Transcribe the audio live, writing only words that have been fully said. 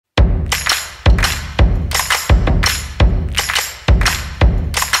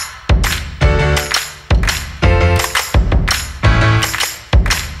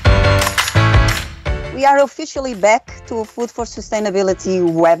We are officially back to Food for Sustainability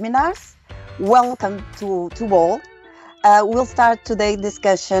webinars. Welcome to all. We'll start today's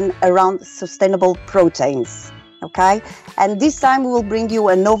discussion around sustainable proteins, okay? And this time we'll bring you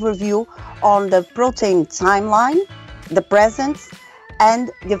an overview on the protein timeline, the present,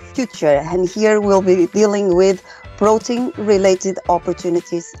 and the future. And here we'll be dealing with protein-related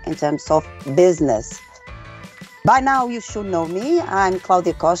opportunities in terms of business. By now, you should know me. I'm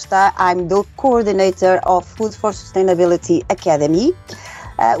Claudia Costa. I'm the coordinator of Food for Sustainability Academy,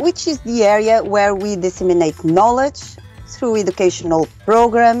 which is the area where we disseminate knowledge through educational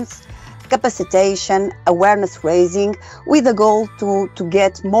programs, capacitation, awareness raising, with the goal to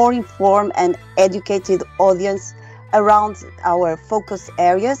get more informed and educated audience around our focus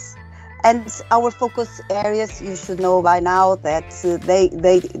areas. And our focus areas, you should know by now that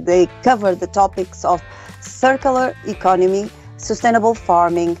they cover the topics of circular economy, sustainable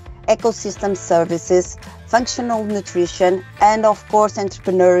farming, ecosystem services, functional nutrition, and of course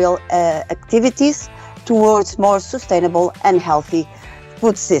entrepreneurial activities towards more sustainable and healthy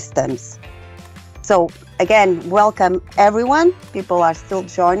food systems. So again, welcome everyone. People are still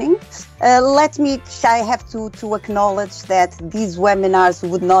joining. I have to acknowledge that these webinars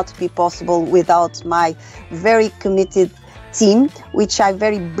would not be possible without my very committed team, which I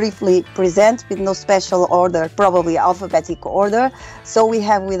very briefly present with no special order, probably alphabetic order. So we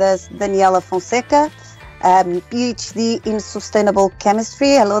have with us Daniela Fonseca, PhD in Sustainable Chemistry.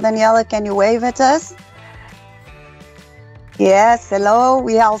 Hello, Daniela, can you wave at us? Yes, hello.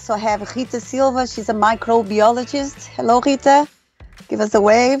 We also have Rita Silva. She's a microbiologist. Hello, Rita. Give us a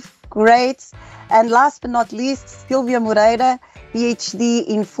wave. Great. And last but not least, Silvia Moreira, PhD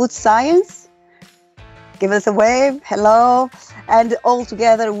in Food Science. Give us a wave. Hello. And all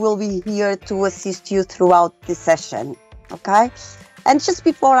together we'll be here to assist you throughout this session. Okay. And just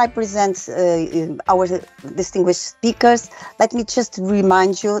before I present our distinguished speakers, let me just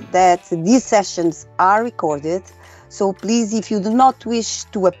remind you that these sessions are recorded. So please, if you do not wish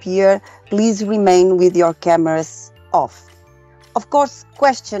to appear, please remain with your cameras off. Of course,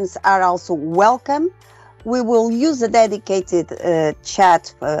 questions are also welcome. We will use a dedicated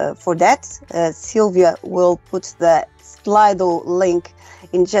chat for that. Sylvia will put the Slido link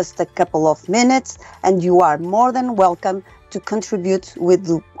in just a couple of minutes, and you are more than welcome to contribute with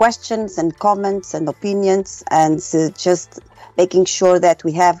the questions and comments and opinions, and just making sure that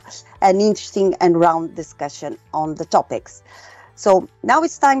we have an interesting and round discussion on the topics. So now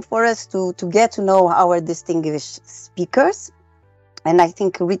it's time for us to get to know our distinguished speakers. And I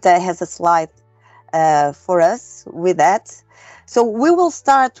think Rita has a slide for us with that. So we will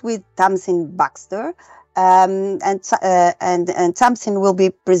start with Tamsin Blaxter, and Tamsin will be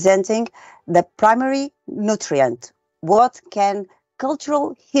presenting the primary nutrient. What can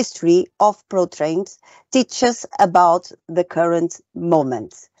cultural history of proteins teach us about the current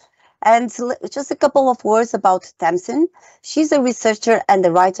moment? And just a couple of words about Tamsin. She's a researcher and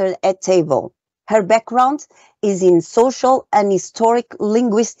a writer at Table. Her background is in social and historic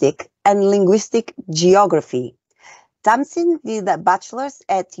linguistic and linguistic geography. Tamsin did a bachelor's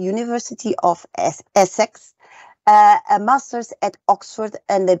at University of Essex, a master's at Oxford,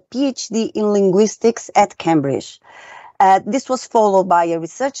 and a PhD in linguistics at Cambridge. This was followed by a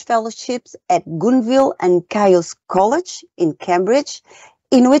research fellowship at Gunville and Caius College in Cambridge,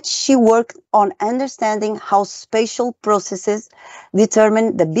 in which she worked on understanding how spatial processes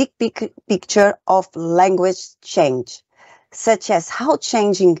determine the big picture of language change, such as how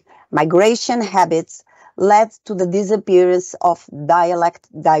changing migration habits led to the disappearance of dialect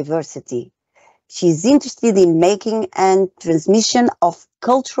diversity. She's interested in making and transmission of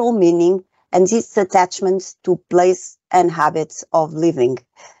cultural meaning and its attachments to place and habits of living.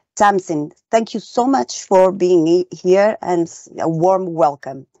 Tamsin, thank you so much for being here and a warm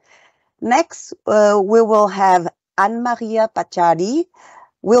welcome. Next, we will have Anne-Maria Pajari.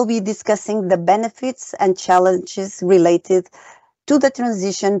 We'll be discussing the benefits and challenges related to the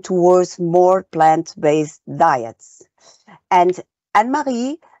transition towards more plant-based diets. And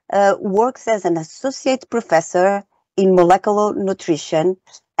Anne-Marie works as an associate professor in molecular nutrition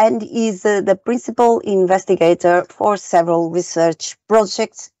and is the principal investigator for several research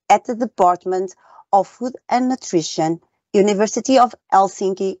projects at the Department of Food and Nutrition, University of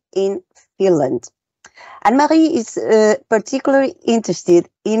Helsinki in Finland. Anne-Marie is particularly interested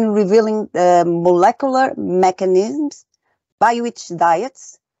in revealing the molecular mechanisms by which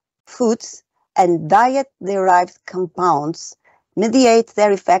diets, foods, and diet-derived compounds mediate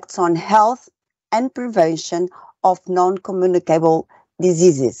their effects on health and prevention of non-communicable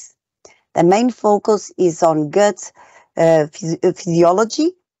diseases. The main focus is on gut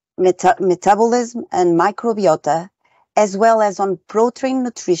physiology, metabolism and microbiota, as well as on protein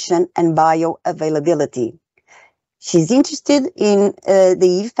nutrition and bioavailability. She's interested in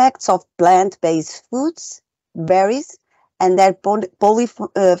the effects of plant-based foods, berries, and their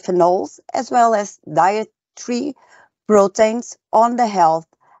polyphenols, as well as dietary proteins on the health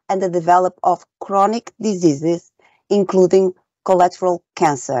and the development of chronic diseases, including colorectal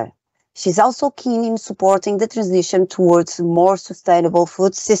cancer. She's also keen in supporting the transition towards more sustainable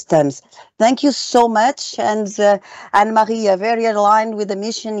food systems. Thank you so much. And Anne-Marie, very aligned with the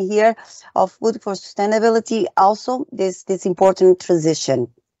mission here of Food for Sustainability, also this important transition.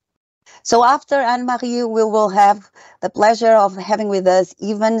 So after Anne-Marie, we will have the pleasure of having with us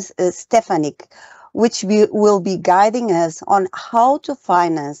Ivan Stefanic, which will be guiding us on how to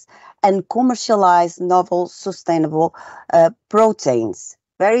finance and commercialize novel sustainable proteins.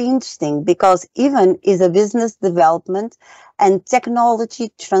 Very interesting, because Ivan is a business development and technology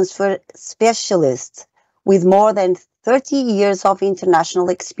transfer specialist with more than 30 years of international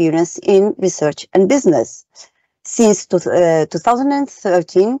experience in research and business. Since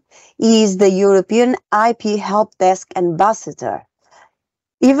 2013, he is the European IP Help Desk Ambassador.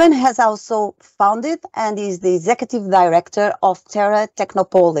 Ivan has also founded and is the executive director of Terra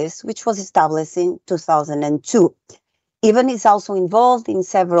Technopolis, which was established in 2002. Ivan is also involved in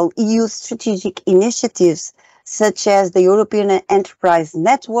several EU strategic initiatives, such as the European Enterprise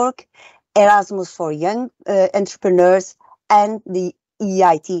Network, Erasmus for Young Entrepreneurs, and the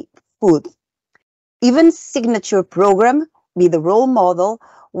EIT Food. Ivan's signature program, Be the Role Model,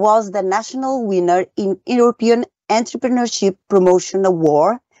 was the national winner in European Entrepreneurship Promotion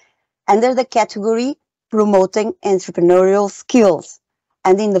Award under the category Promoting Entrepreneurial Skills.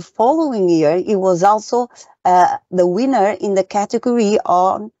 And in the following year, he was also the winner in the category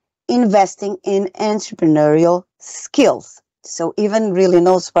on investing in entrepreneurial skills. So Ivan really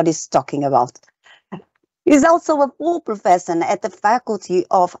knows what he's talking about. He's also a full professor at the Faculty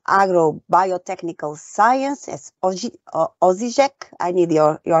of Agrobiotechnical Science at OZIJEC. I need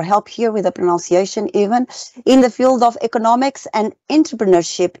your help here with the pronunciation, Ivan, in the field of economics and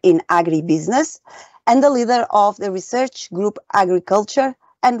entrepreneurship in agribusiness, and the leader of the research group Agriculture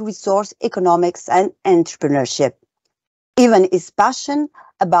and Resource Economics and Entrepreneurship. Ivan is passionate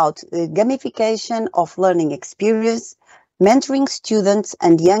about gamification of learning experience, mentoring students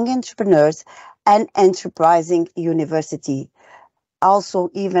and young entrepreneurs, and enterprising university. Also,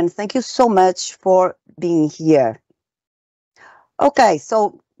 Ivan, thank you so much for being here. Okay,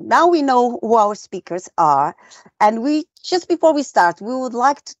 so now we know who our speakers are, and just before we start, we would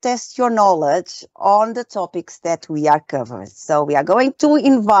like to test your knowledge on the topics that we are covering. So we are going to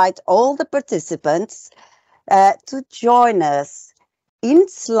invite all the participants to join us in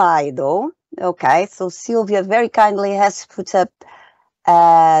Slido. Okay, so Sylvia very kindly has put up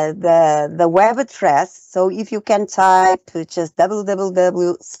the web address. So if you can type just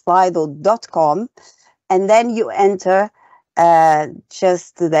www.slido.com, and then you enter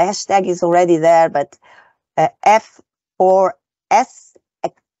just the hashtag is already there, but F4S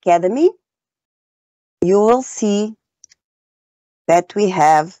Academy, you will see that we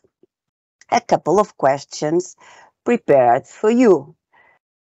have a couple of questions prepared for you.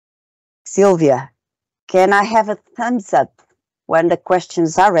 Sylvia, can I have a thumbs up when the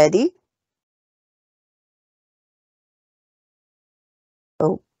questions are ready?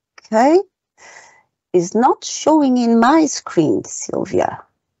 Okay. It's not showing in my screen, Sylvia.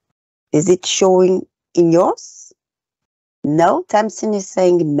 Is it showing in yours? No, Tamsin is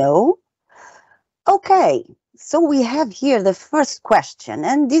saying no. Okay, so we have here the first question,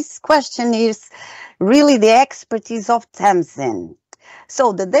 and this question is really the expertise of Tamsin.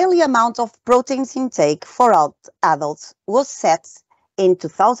 So the daily amount of proteins intake for adults was set in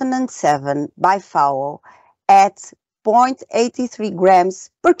 2007 by FAO at 0.83 grams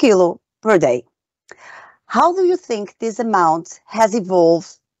per kilo per day. How do you think this amount has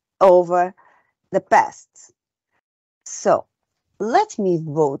evolved over the past? So let me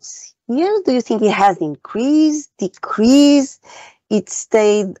vote here. Do you think it has increased, decreased? It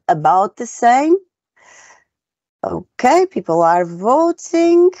stayed about the same? Okay, people are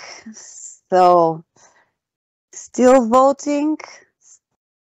voting. So still voting.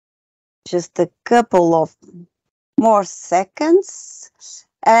 Just a couple of more seconds.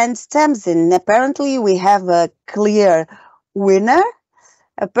 And Tamsin, apparently we have a clear winner.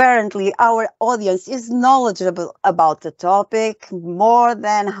 Apparently our audience is knowledgeable about the topic. More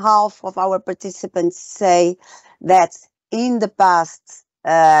than half of our participants say that in the past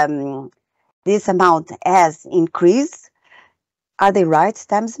this amount has increased. Are they right,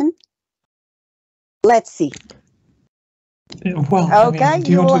 Tamsin? Let's see. Well, Okay, I mean,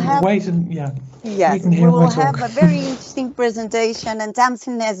 do you want to wait and yes, wait and we hear will my talk? have a very interesting presentation, and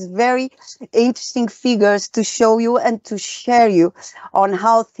Tamsin has very interesting figures to show you and to share you on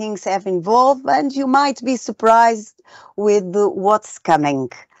how things have evolved, and you might be surprised with what's coming.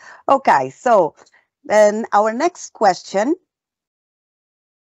 Okay, so our next question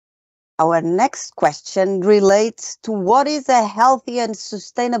relates to what is a healthy and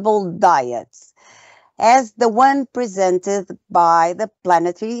sustainable diet, as the one presented by the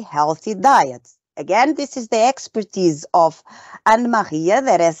Planetary Healthy Diet. Again, this is the expertise of Anne-Maria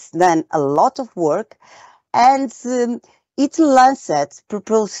that has done a lot of work, and it Lancet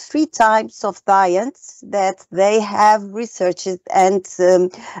proposed 3 types of diets that they have researched and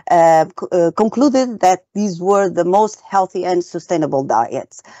concluded that these were the most healthy and sustainable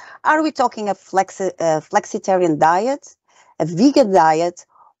diets. Are we talking a flexitarian diet, a vegan diet,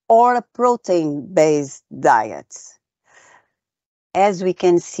 or a protein-based diet? As we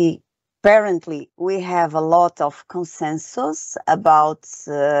can see, apparently we have a lot of consensus about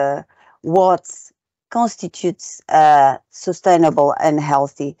what constitutes a sustainable and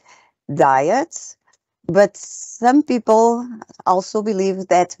healthy diet, but some people also believe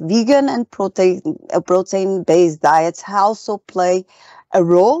that vegan and protein-based diets also play a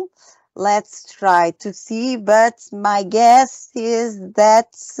role. Let's try to see, but my guess is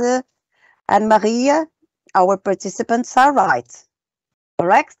that Anne-Maria, our participants are right,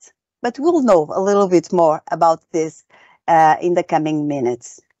 correct? But we'll know a little bit more about this in the coming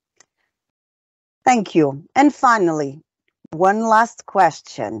minutes. Thank you. And finally, one last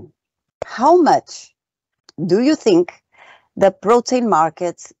question. How much do you think the protein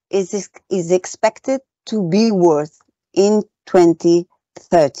market is expected to be worth in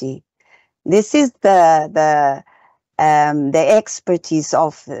 2030? This is the expertise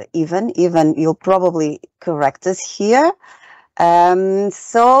of Ivan. Ivan, you'll probably correct us here.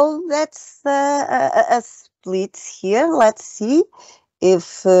 So that's a split here. Let's see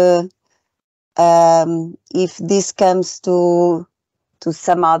if this comes to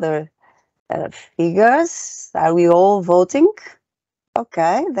some other figures. Are we all voting?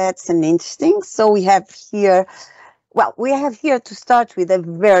 Okay, that's an interesting. So we have here, well, we have here to start with a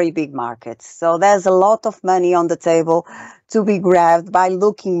very big market. So there's a lot of money on the table to be grabbed by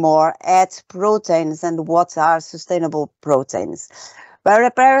looking more at proteins and what are sustainable proteins. But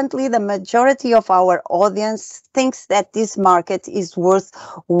apparently the majority of our audience thinks that this market is worth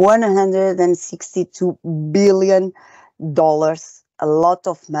 $162 billion, a lot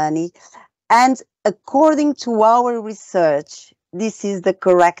of money. And according to our research, this is the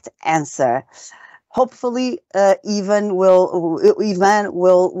correct answer. Hopefully, Ivan will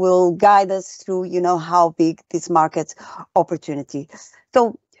guide us through, how big this market opportunity.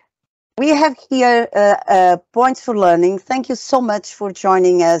 So we have here points for learning. Thank you so much for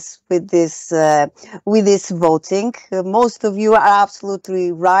joining us with this voting. Most of you are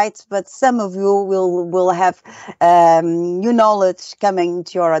absolutely right, but some of you will have new knowledge coming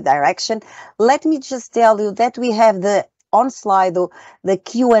to your direction. Let me just tell you that we have on Slido the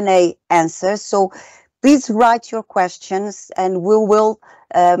Q&A answer. So please write your questions, and we will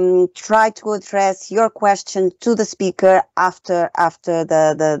try to address your question to the speaker after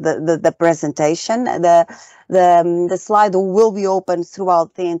the presentation. The Slido will be open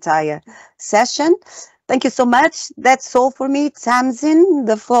throughout the entire session. Thank you so much. That's all for me. Tamsin,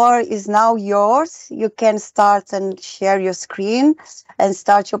 the floor is now yours. You can start and share your screen and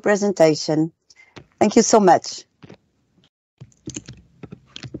start your presentation. Thank you so much.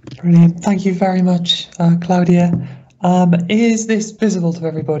 Brilliant. Thank you very much, Claudia. Is this visible to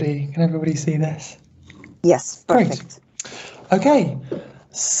everybody? Can everybody see this? Yes, perfect. Great. Okay,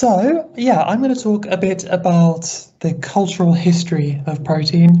 so yeah, I'm going to talk a bit about the cultural history of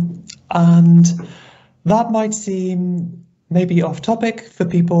protein, and that might seem maybe off topic for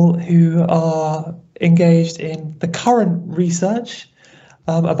people who are engaged in the current research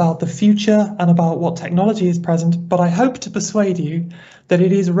about the future and about what technology is present, but I hope to persuade you that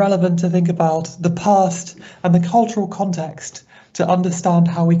it is relevant to think about the past and the cultural context to understand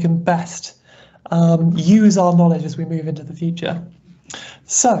how we can best use our knowledge as we move into the future.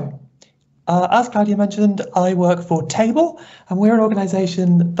 So, as Claudia mentioned, I work for Table, and we're an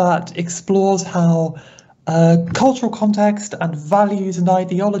organisation that explores how cultural context and values and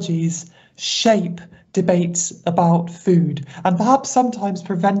ideologies shape debates about food, and perhaps sometimes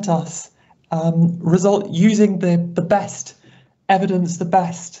prevent us using the best evidence, the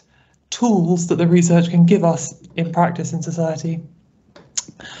best tools that the research can give us in practice in society.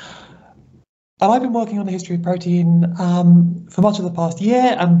 And I've been working on the history of protein for much of the past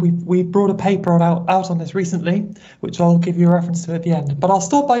year, and we brought a paper out on this recently, which I'll give you a reference to at the end. But I'll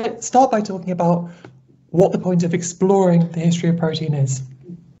start by talking about what the point of exploring the history of protein is.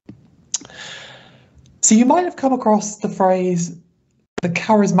 So you might have come across the phrase the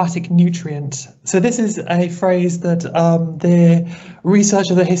charismatic nutrient. So this is a phrase that the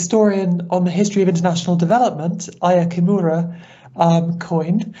researcher, the historian on the history of international development, Aya Kimura,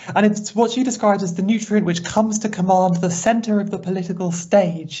 coined, and it's what she describes as the nutrient which comes to command the center of the political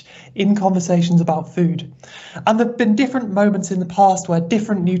stage in conversations about food. And there have been different moments in the past where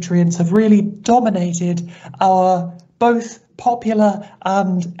different nutrients have really dominated our both popular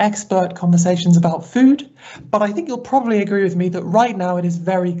and expert conversations about food. But I think you'll probably agree with me that right now it is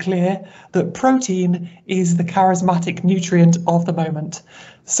very clear that protein is the charismatic nutrient of the moment.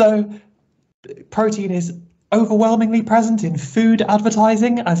 So protein is overwhelmingly present in food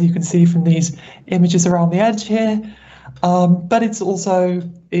advertising, as you can see from these images around the edge here, but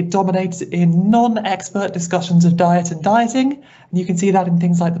it dominates in non-expert discussions of diet and dieting, and you can see that in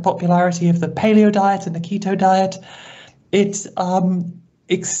things like the popularity of the paleo diet and the keto diet. It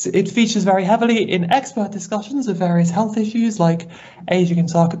features very heavily in expert discussions of various health issues like aging and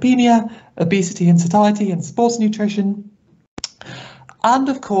sarcopenia, obesity and satiety, and sports nutrition, and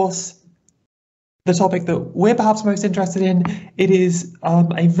of course the topic that we're perhaps most interested in. It is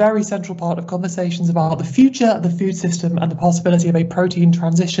a very central part of conversations about the future of the food system and the possibility of a protein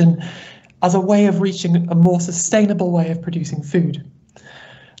transition as a way of reaching a more sustainable way of producing food.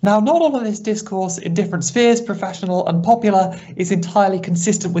 Now, not all of this discourse in different spheres, professional and popular, is entirely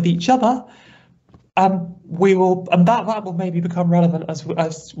consistent with each other, and that will maybe become relevant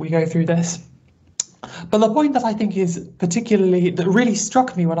as we go through this. But the point that I think that really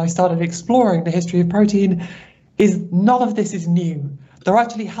struck me when I started exploring the history of protein is none of this is new. There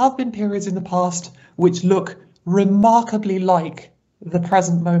actually have been periods in the past which look remarkably like the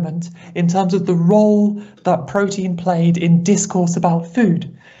present moment in terms of the role that protein played in discourse about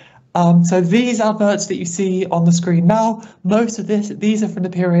food. So these adverts that you see on the screen now, most of these are from the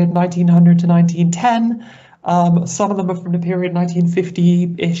period 1900 to 1910. Some of them are from the period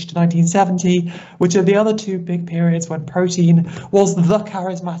 1950-ish to 1970, which are the other two big periods when protein was the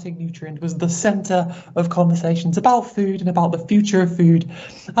charismatic nutrient, was the center of conversations about food and about the future of food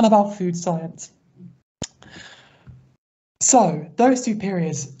and about food science. So those two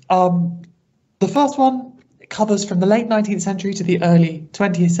periods, the first one covers from the late 19th century to the early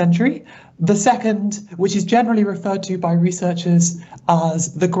 20th century. The second, which is generally referred to by researchers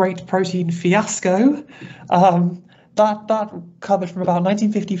as the Great Protein Fiasco, that covered from about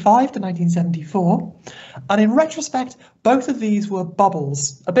 1955 to 1974. And in retrospect, both of these were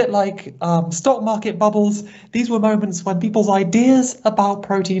bubbles, a bit like stock market bubbles. These were moments when people's ideas about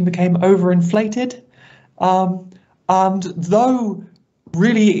protein became overinflated. And though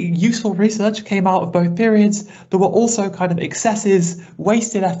really useful research came out of both periods, there were also kind of excesses,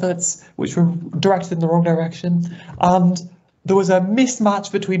 wasted efforts, which were directed in the wrong direction. And there was a mismatch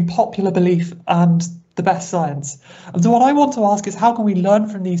between popular belief and the best science. And so what I want to ask is, how can we learn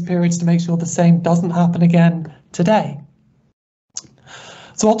from these periods to make sure the same doesn't happen again today?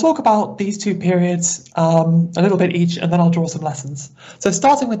 So I'll talk about these two periods a little bit each, and then I'll draw some lessons. So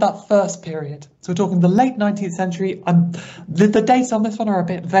starting with that first period, so we're talking the late 19th century. The dates on this one are a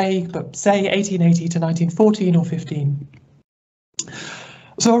bit vague, but say 1880 to 1914 or 15.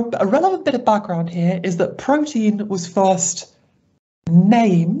 So a relevant bit of background here is that protein was first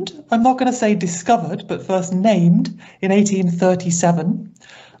named, I'm not going to say discovered, but first named in 1837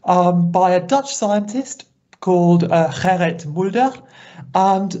 by a Dutch scientist called Gerrit Mulder.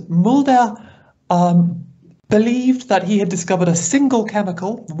 And Mulder believed that he had discovered a single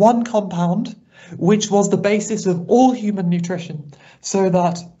chemical, one compound, which was the basis of all human nutrition, so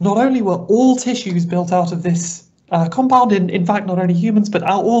that not only were all tissues built out of this compound, in fact not only humans but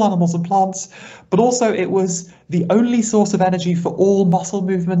all animals and plants, but also it was the only source of energy for all muscle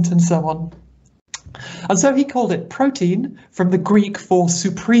movement and so on. And so he called it protein, from the Greek for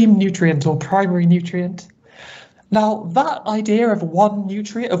supreme nutrient or primary nutrient. Now, that idea of one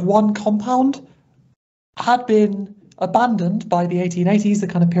nutrient, of one compound, had been abandoned by the 1880s, the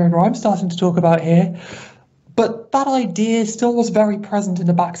kind of period where I'm starting to talk about here. But that idea still was very present in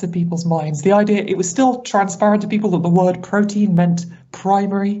the backs of people's minds. The idea, it was still transparent to people that the word protein meant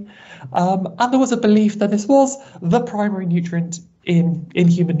primary. And there was a belief that this was the primary nutrient in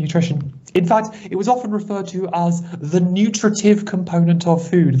human nutrition. In fact, it was often referred to as the nutritive component of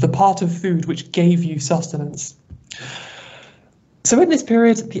food, the part of food which gave you sustenance. So in this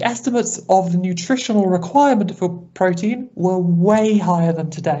period, the estimates of the nutritional requirement for protein were way higher than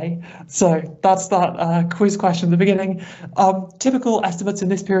today. So that's that quiz question at the beginning. Typical estimates in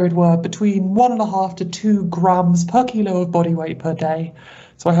this period were between 1.5 to 2 grams per kilo of body weight per day.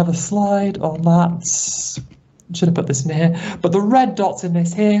 So I have a slide on that. Should have put this in here. But the red dots in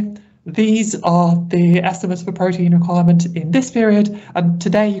this here, these are the estimates for protein requirement in this period. And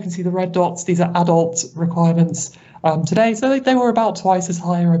today you can see the red dots. These are adult requirements today. So they were about twice as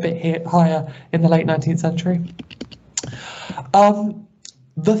high or a bit higher in the late 19th century.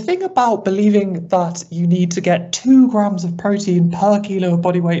 The thing about believing that you need to get 2 grams of protein per kilo of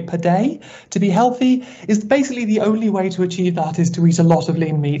body weight per day to be healthy is basically the only way to achieve that is to eat a lot of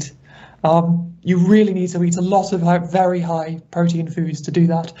lean meat. You really need to eat a lot of very high protein foods to do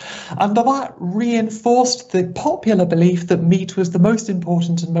that. And that reinforced the popular belief that meat was the most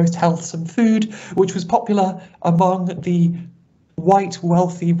important and most healthsome food, which was popular among the white,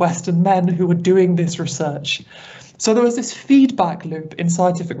 wealthy Western men who were doing this research. So there was this feedback loop in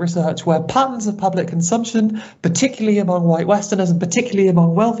scientific research where patterns of public consumption, particularly among white Westerners and particularly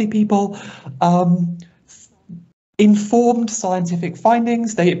among wealthy people, informed scientific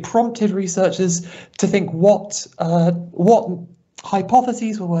findings. They prompted researchers to think what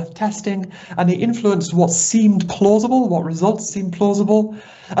hypotheses were worth testing, and they influenced what seemed plausible, what results seemed plausible.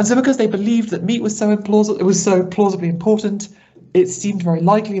 And so because they believed that meat was so plausibly important, it seemed very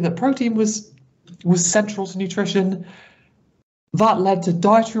likely that protein was central to nutrition. That led to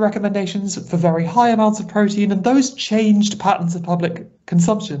dietary recommendations for very high amounts of protein, and those changed patterns of public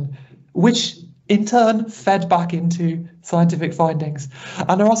consumption, which in turn fed back into scientific findings.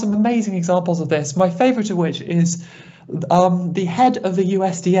 And there are some amazing examples of this, my favourite of which is the head of the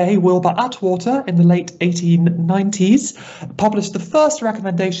USDA, Wilbur Atwater, in the late 1890s, published the first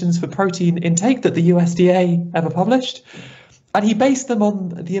recommendations for protein intake that the USDA ever published. And he based them on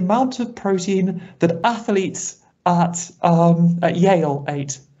the amount of protein that athletes at Yale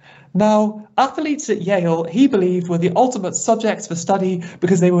ate. Now, athletes at Yale, he believed, were the ultimate subjects for study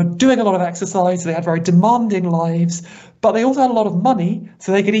because they were doing a lot of exercise, they had very demanding lives, but they also had a lot of money,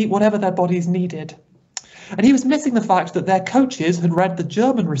 so they could eat whatever their bodies needed. And he was missing the fact that their coaches had read the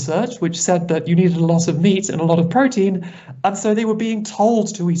German research, which said that you needed a lot of meat and a lot of protein, and so they were being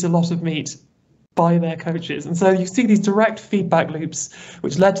told to eat a lot of meat by their coaches. And so you see these direct feedback loops,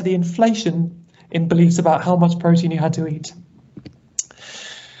 which led to the inflation in beliefs about how much protein you had to eat.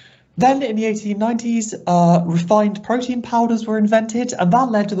 Then in the 1890s, refined protein powders were invented, and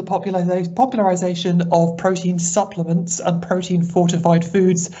that led to the popularization of protein supplements and protein fortified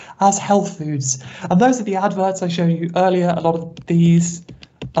foods as health foods. And those are the adverts I showed you earlier, a lot of these.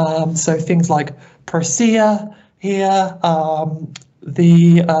 So things like Persea here,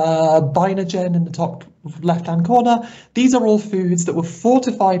 the Binagen in the top left-hand corner. These are all foods that were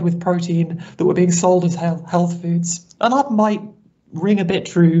fortified with protein that were being sold as health foods. And that might ring a bit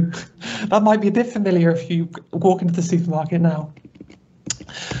true. That might be a bit familiar if you walk into the supermarket now.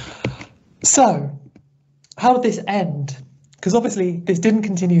 So, how did this end? Because obviously this didn't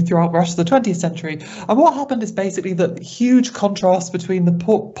continue throughout the rest of the 20th century. And what happened is basically that huge contrast between the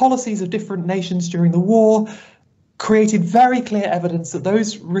policies of different nations during the war created very clear evidence that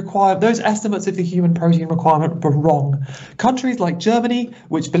those estimates of the human protein requirement were wrong. Countries like Germany,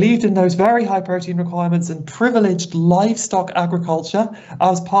 which believed in those very high protein requirements and privileged livestock agriculture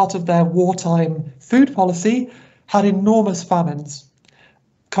as part of their wartime food policy, had enormous famines.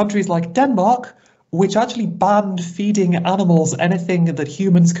 Countries like Denmark, which actually banned feeding animals anything that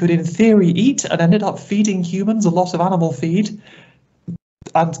humans could in theory eat, and ended up feeding humans a lot of animal feed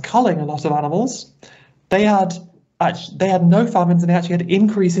and culling a lot of animals, they had no famines, and they actually had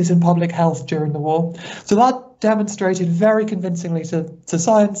increases in public health during the war. So that demonstrated very convincingly to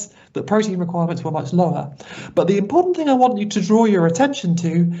science that protein requirements were much lower. But the important thing I want you to draw your attention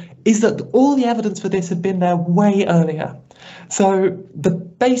to is that all the evidence for this had been there way earlier. So the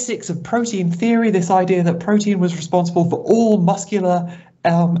basics of protein theory, this idea that protein was responsible for all muscular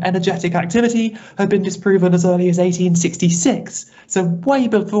energetic activity, had been disproven as early as 1866. So way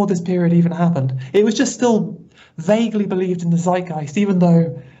before this period even happened. It was just still vaguely believed in the zeitgeist, even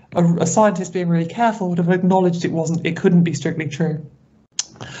though a scientist being really careful would have acknowledged it couldn't be strictly true.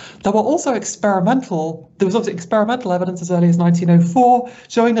 There was also experimental evidence as early as 1904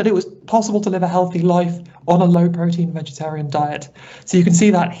 showing that it was possible to live a healthy life on a low protein vegetarian diet. So you can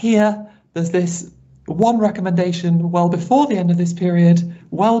see that here, there's this one recommendation well before the end of this period,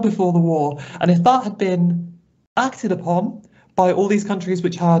 well before the war. And if that had been acted upon by all these countries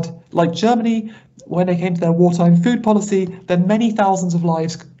which had, like Germany, when they came to their wartime food policy, then many thousands of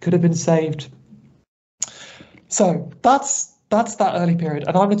lives could have been saved. So that's that's that early period.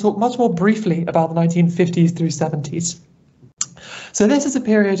 And I'm going to talk much more briefly about the 1950s through 70s. So this is a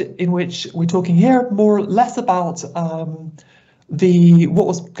period in which we're talking here more or less about what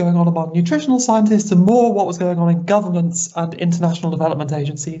was going on among nutritional scientists and more what was going on in governments and international development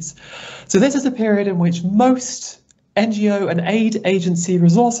agencies. So this is a period in which most NGO and aid agency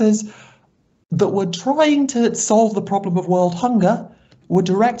resources that were trying to solve the problem of world hunger were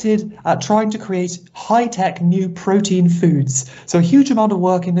directed at trying to create high-tech new protein foods. So a huge amount of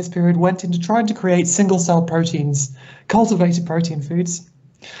work in this period went into trying to create single-cell proteins, cultivated protein foods.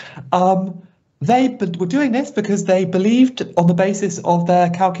 They were doing this because they believed, on the basis of their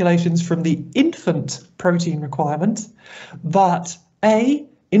calculations from the infant protein requirement, that A,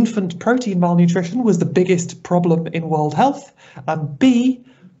 infant protein malnutrition was the biggest problem in world health, and B,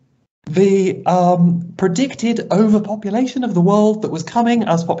 the predicted overpopulation of the world that was coming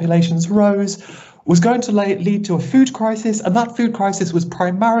as populations rose was going to lead to a food crisis, and that food crisis was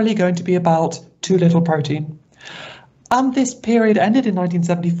primarily going to be about too little protein. And this period ended in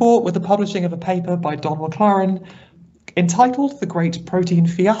 1974 with the publishing of a paper by Don McLaren entitled The Great Protein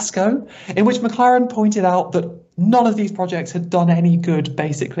Fiasco, in which McLaren pointed out that none of these projects had done any good,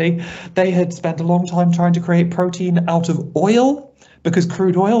 basically. They had spent a long time trying to create protein out of oil, because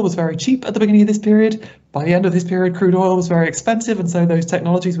crude oil was very cheap at the beginning of this period. By the end of this period, crude oil was very expensive, and so those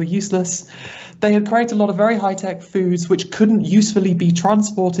technologies were useless. They had created a lot of very high-tech foods which couldn't usefully be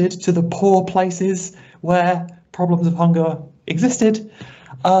transported to the poor places where problems of hunger existed.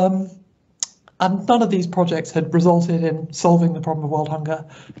 And none of these projects had resulted in solving the problem of world hunger.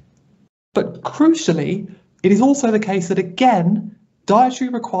 But crucially, it is also the case that, again, dietary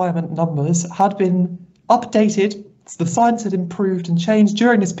requirement numbers had been updated. The science had improved and changed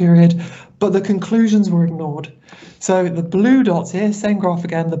during this period, but the conclusions were ignored. So the blue dots here, same graph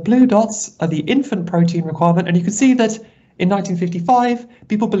again, the blue dots are the infant protein requirement, and you can see that in 1955,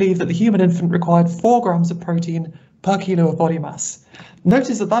 people believed that the human infant required 4 grams of protein per kilo of body mass.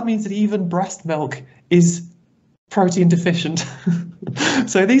 Notice that that means that even breast milk is protein deficient.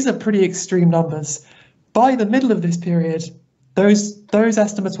 So these are pretty extreme numbers. By the middle of this period, those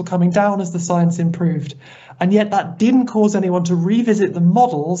estimates were coming down as the science improved. And yet that didn't cause anyone to revisit the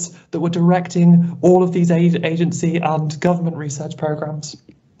models that were directing all of these aid agency and government research programs.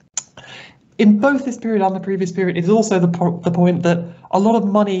 In both this period and the previous period, it is also the point that a lot of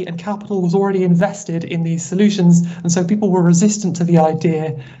money and capital was already invested in these solutions, and so people were resistant to the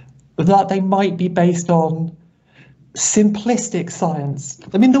idea that they might be based on simplistic science.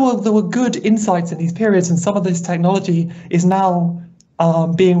 I mean, there were good insights in these periods, and some of this technology is now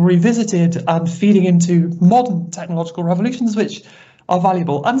being revisited and feeding into modern technological revolutions, which are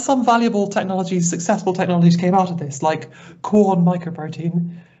valuable. And some valuable technologies, successful technologies came out of this, like corn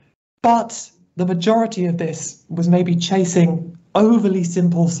microprotein. But the majority of this was maybe chasing overly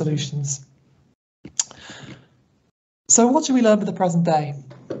simple solutions. So what should we learn for the present day?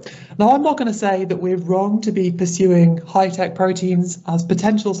 Now, I'm not going to say that we're wrong to be pursuing high-tech proteins as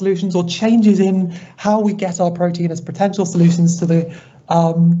potential solutions or changes in how we get our protein as potential solutions to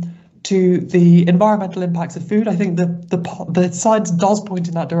the environmental impacts of food. I think the science does point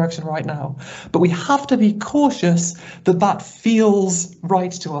in that direction right now, but we have to be cautious that that feels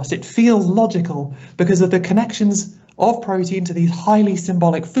right to us. It feels logical because of the connections of protein to these highly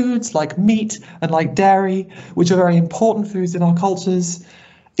symbolic foods like meat and like dairy, which are very important foods in our cultures.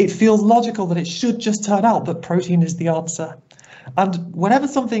 It feels logical that it should just turn out that protein is the answer. And whenever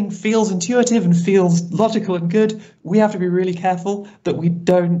something feels intuitive and feels logical and good, we have to be really careful that we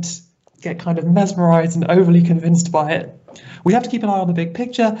don't get kind of mesmerized and overly convinced by it. We have to keep an eye on the big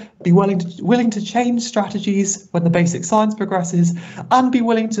picture, be willing to change strategies when the basic science progresses, and be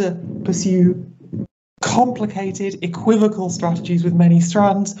willing to pursue complicated, equivocal strategies with many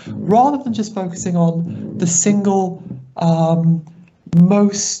strands, rather than just focusing on the single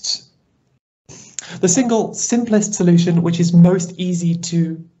simplest solution, which is most easy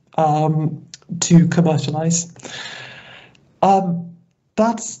to commercialize.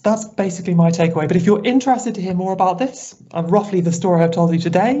 That's basically my takeaway. But if you're interested to hear more about this and roughly the story I've told you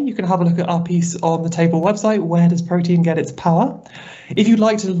today, you can have a look at our piece on the Table website, Where Does Protein Get Its Power? If you'd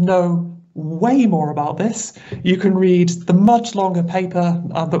like to know way more about this, you can read the much longer paper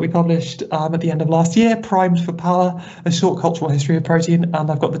that we published at the end of last year, Primed for Power, A Short Cultural History of Protein, and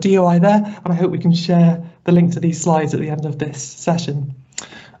I've got the DOI there, and I hope we can share the link to these slides at the end of this session.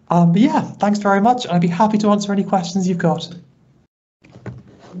 But yeah, thanks very much. I'd be happy to answer any questions you've got.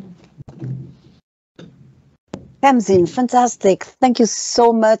 Tamsin, fantastic. Thank you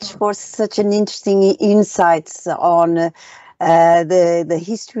so much for such an interesting insights on the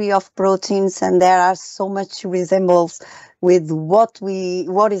history of proteins, and there are so much resemblance with what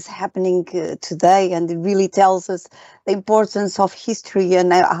is happening today, and it really tells us the importance of history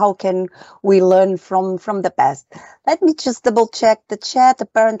and how can we learn from the past. Let me just double check the chat.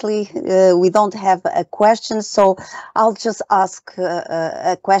 Apparently, we don't have a question, so I'll just ask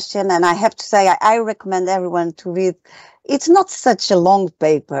a question. And I have to say, I recommend everyone to read. It's not such a long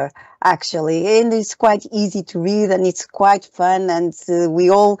paper, actually, and it's quite easy to read, and it's quite fun, and we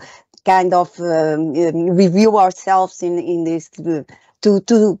all kind of review ourselves in this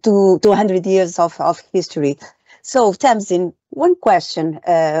 200 years of history. So, Tamsin, one question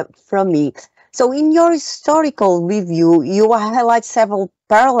from me. So, in your historical review, you highlight several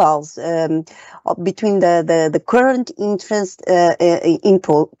parallels between the current interest in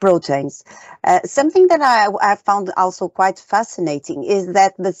proteins. Something that I found also quite fascinating is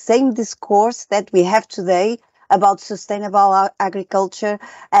that the same discourse that we have today about sustainable agriculture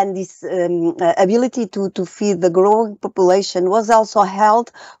and this ability to feed the growing population was also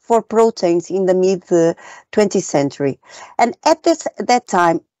held for proteins in the mid-20th century. And at that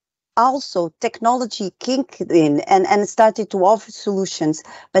time, also technology kicked in and started to offer solutions,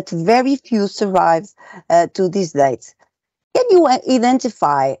 but very few survived to these dates. Can you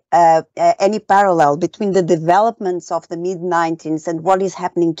identify any parallel between the developments of the mid-90s and what is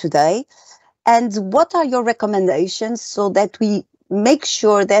happening today? And what are your recommendations so that we make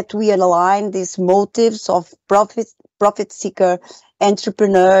sure that we align these motives of profit seeker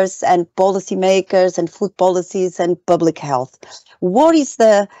entrepreneurs and policymakers and food policies and public health? What is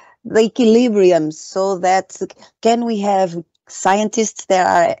the equilibrium so that can we have scientists that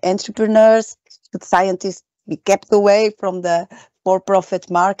are entrepreneurs, should scientists be kept away from the for-profit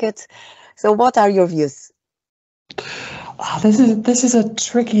market? So what are your views? This is a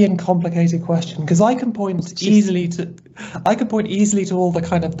tricky and complicated question, because I can point easily to all the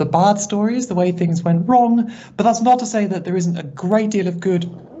kind of the bad stories, the way things went wrong, but that's not to say that there isn't a great deal of good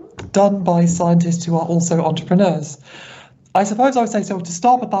done by scientists who are also entrepreneurs. I suppose I would say, so to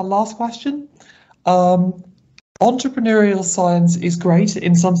start with that last question, entrepreneurial science is great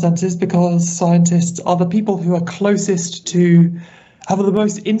in some senses because scientists are the people who are closest to, have the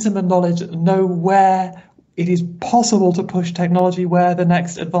most intimate knowledge, know where it is possible to push technology, where the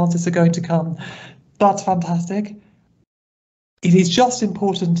next advances are going to come. That's fantastic. It is just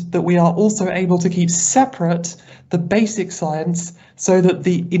important that we are also able to keep separate the basic science so that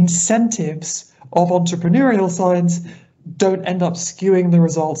the incentives of entrepreneurial science don't end up skewing the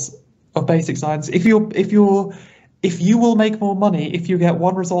results of basic science. If you will make more money if you get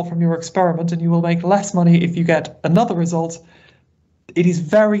one result from your experiment, and you will make less money if you get another result, it is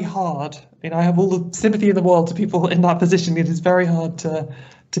very hard. And I have all the sympathy in the world to people in that position. It is very hard to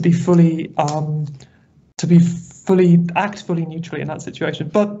act fully neutrally in that situation.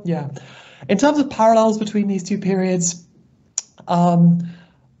 But yeah, in terms of parallels between these two periods, there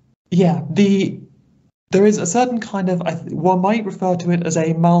is a certain kind of, one might refer to it as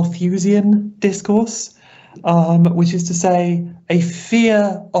a Malthusian discourse, which is to say a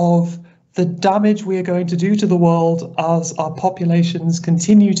fear of the damage we are going to do to the world as our populations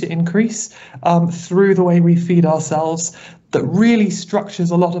continue to increase through the way we feed ourselves, that really structures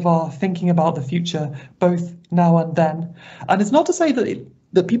a lot of our thinking about the future, both now and then. And it's not to say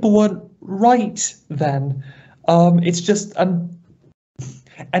that people weren't right then. It's just, because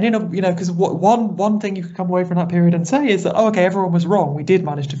one thing you could come away from that period and say is that, oh, okay, everyone was wrong. We did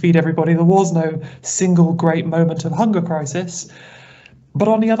manage to feed everybody. There was no single great moment of hunger crisis. But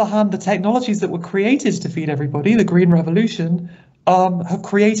on the other hand, the technologies that were created to feed everybody, the Green Revolution, have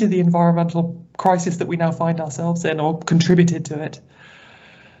created the environmental crisis that we now find ourselves in, or contributed to it.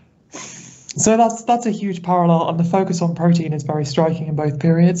 So that's a huge parallel, and the focus on protein is very striking in both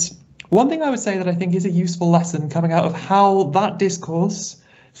periods. One thing I would say that I think is a useful lesson coming out of how that discourse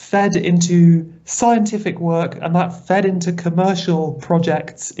fed into scientific work and that fed into commercial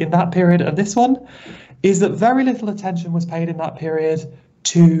projects in that period and this one, is that very little attention was paid in that period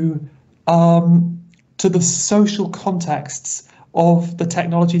to the social contexts of the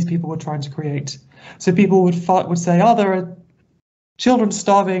technologies people were trying to create. So people would say, oh, there are children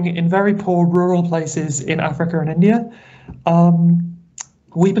starving in very poor rural places in Africa and India.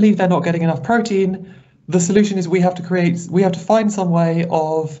 We believe they're not getting enough protein. The solution is we have to find some way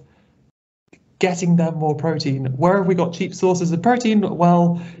of getting them more protein. Where have we got cheap sources of protein?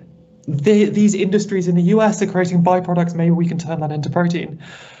 Well, these industries in the US are creating byproducts. Maybe we can turn that into protein.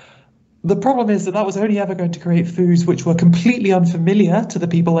 The problem is that was only ever going to create foods which were completely unfamiliar to the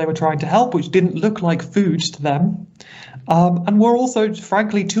people they were trying to help, which didn't look like food to them, and were also,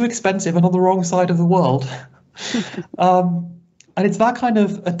 frankly, too expensive and on the wrong side of the world. And it's that kind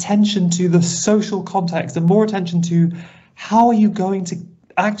of attention to the social context and more attention to how are you going to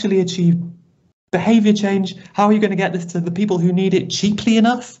actually achieve behavior change? How are you going to get this to the people who need it cheaply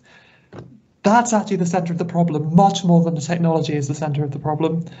enough? That's actually the center of the problem, much more than the technology is the center of the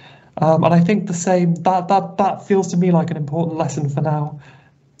problem. And I think the same, that feels to me like an important lesson for now.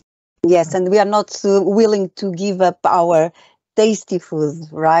 Yes, and we are not willing to give up our tasty food,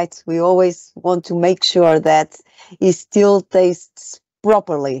 right? We always want to make sure that it still tastes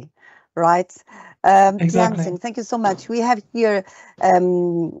properly, right? Exactly. Tamsin, thank you so much. We have here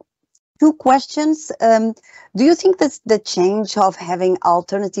two questions. Do you think that the change of having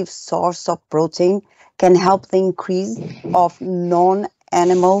alternative source of protein can help the increase of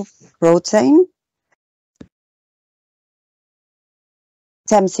non-animal protein?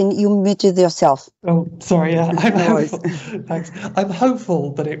 Tamsin, you muted yourself. Oh, sorry. Yeah, I'm No worries. hopeful. Thanks. I'm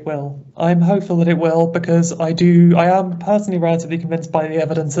hopeful that it will. I'm hopeful that it will because I am personally relatively convinced by the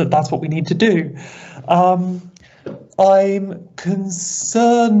evidence that that's what we need to do. I'm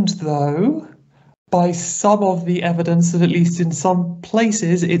concerned, though, by some of the evidence that at least in some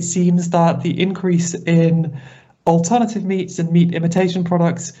places it seems that the increase in alternative meats and meat imitation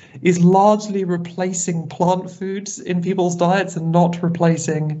products is largely replacing plant foods in people's diets and not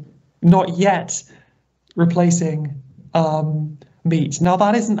yet replacing meat. Now,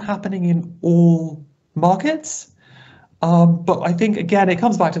 that isn't happening in all markets. But I think, again, it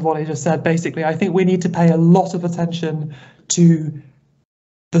comes back to what I just said. Basically, I think we need to pay a lot of attention to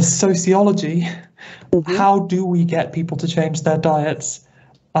the sociology. Mm-hmm. How do we get people to change their diets,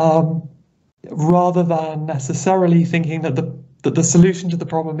 rather than necessarily thinking that the solution to the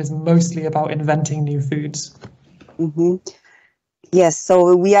problem is mostly about inventing new foods. Mm-hmm. Yes,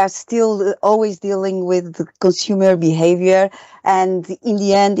 so we are still always dealing with the consumer behavior, and in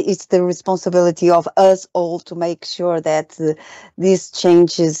the end, it's the responsibility of us all to make sure that these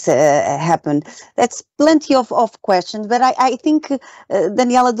changes happen. That's plenty of questions, but I think,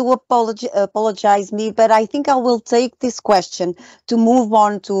 Daniela, do apologize me, but I think I will take this question to move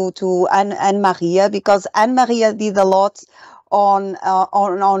on to Anne-Maria, because Anne-Maria did a lot on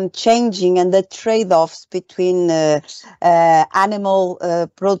changing and the trade-offs between animal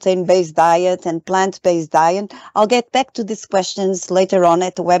protein-based diet and plant-based diet. I'll get back to these questions later on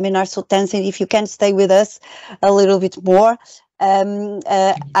at the webinar. So Tamsin, if you can stay with us a little bit more.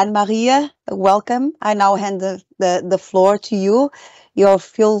 Anne-Maria, welcome. I now hand the floor to you.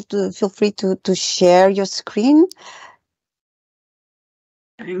 Feel free to share your screen.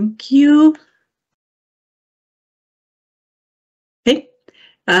 Thank you. Okay,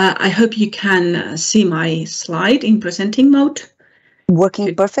 I hope you can see my slide in presenting mode. Working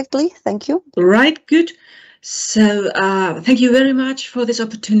good. Perfectly, thank you. Right, good. So thank you very much for this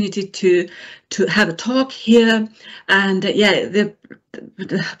opportunity to have a talk here. And yeah, the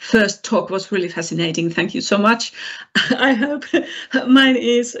first talk was really fascinating. Thank you so much. I hope mine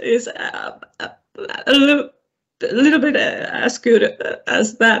is a little bit as good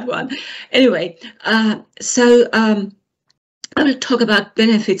as that one. Anyway, I will talk about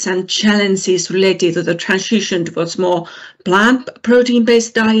benefits and challenges related to the transition towards more plant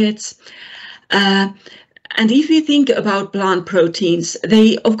protein-based diets. And if we think about plant proteins,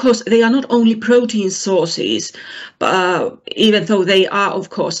 of course, they are not only protein sources, even though they are, of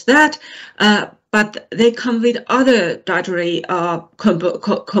course, that, but they come with other dietary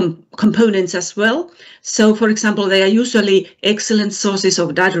components as well. So, for example, they are usually excellent sources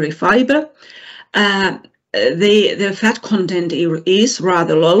of dietary fiber. The fat content is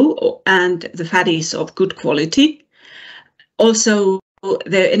rather low, and the fat is of good quality. Also,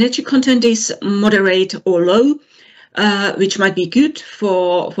 the energy content is moderate or low, which might be good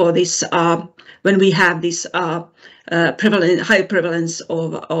for this when we have this high prevalence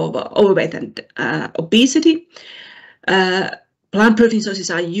of overweight and obesity. Plant protein sources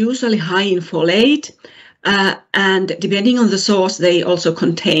are usually high in folate. And depending on the source, they also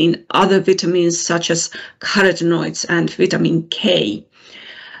contain other vitamins such as carotenoids and vitamin K.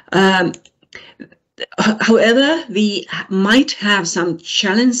 However, we might have some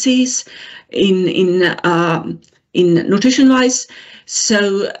challenges in nutrition-wise.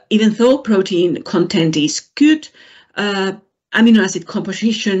 So even though protein content is good, amino acid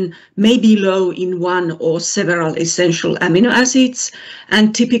composition may be low in one or several essential amino acids,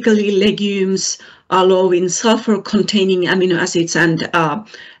 and typically legumes are low in sulfur-containing amino acids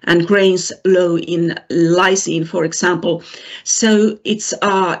and grains low in lysine, for example. So it's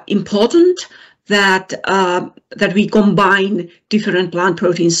important that we combine different plant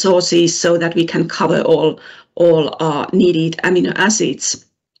protein sources so that we can cover all needed amino acids.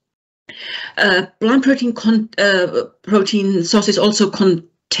 Plant protein sources also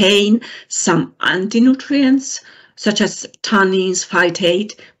contain some anti-nutrients. such as tannins,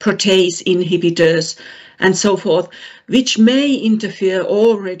 phytate, protease inhibitors, and so forth, which may interfere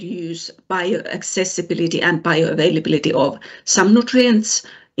or reduce bioaccessibility and bioavailability of some nutrients,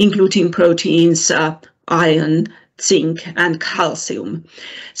 including proteins, iron, zinc, and calcium.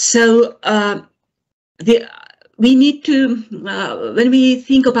 So we need to, when we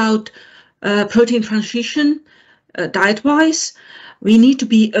think about protein transition diet-wise, we need to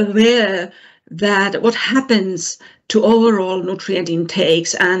be aware that what happens to overall nutrient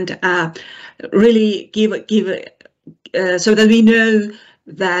intakes, and really give so that we know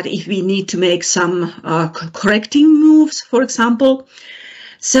that if we need to make some correcting moves, for example.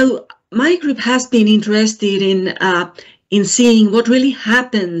 So my group has been interested in seeing what really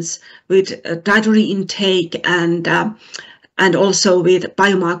happens with dietary intake and also with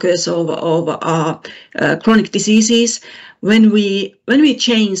biomarkers of chronic diseases when we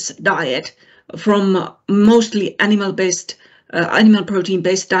change diet from mostly animal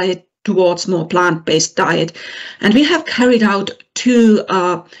protein-based diet towards more plant-based diet. And we have carried out two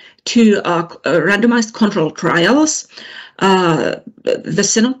randomized control trials, the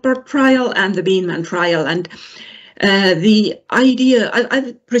Xenoport trial and the Beanman trial. And the idea,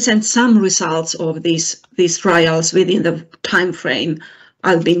 I present some results of these trials within the time frame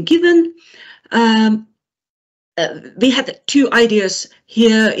I've been given. We had two ideas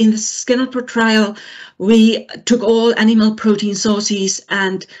here in the Xenoport trial. We took all animal protein sources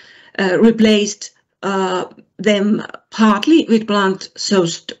and replaced them partly with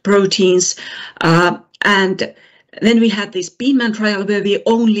plant-sourced proteins. And then we had this Beanman trial where we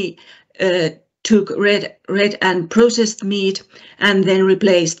only took red and processed meat and then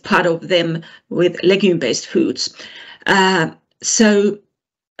replaced part of them with legume-based foods. So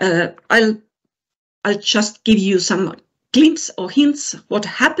I'll just give you some glimpse or hints what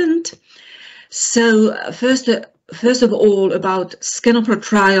happened. So first of all, about Xenoport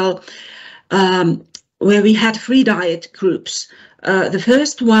trial, where we had 3 diet groups. The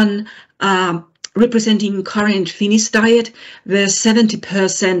first one representing current Finnish diet, where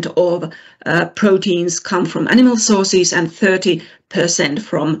 70% of proteins come from animal sources and 30%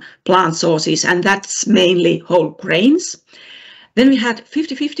 from plant sources, and that's mainly whole grains. Then we had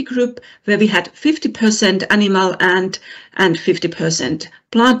 50-50 group, where we had 50% animal and 50%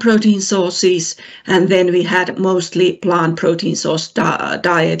 plant protein sources, and then we had mostly plant protein source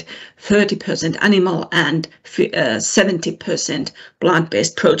diet, 30% animal and 70%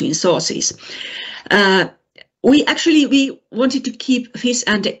 plant-based protein sources. We wanted to keep fish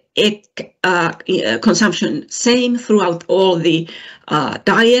and egg consumption same throughout all the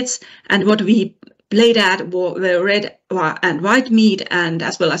diets, and what we played at were red and white meat, and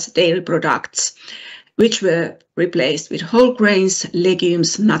as well as dairy products, which were replaced with whole grains,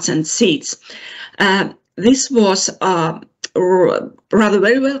 legumes, nuts, and seeds. This was a rather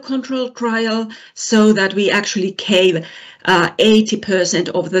very well controlled trial, so that we actually gave 80%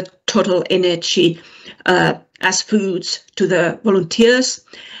 of the total energy as foods to the volunteers.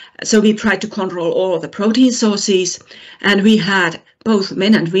 So we tried to control all the protein sources, and we had both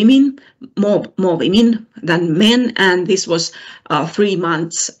men and women, more women than men, and this was 3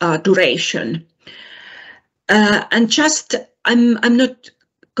 months duration. And I'm not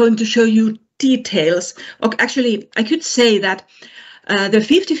going to show you details. Actually, I could say that the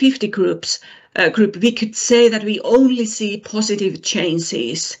 50-50 group, we could say that we only see positive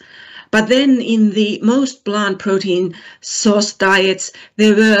changes. But then in the most plant protein source diets,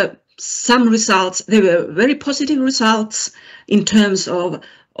 there were some results. There were very positive results in terms of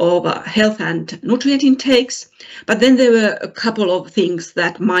health and nutrient intakes. But then there were a couple of things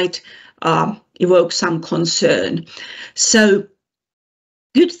that might evoke some concern. So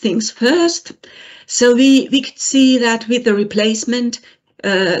good things first. So we could see that with the replacement,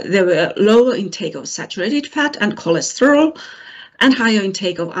 there were lower intake of saturated fat and cholesterol, and higher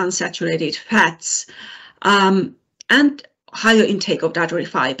intake of unsaturated fats, and higher intake of dietary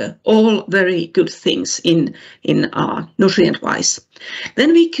fiber. All very good things in nutrient-wise.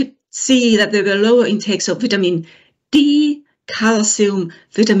 Then we could see that there were lower intakes of vitamin D, calcium,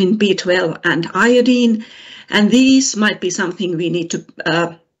 vitamin B12, and iodine, and these might be something we need to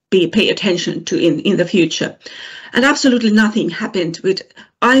pay attention to in the future. And absolutely nothing happened with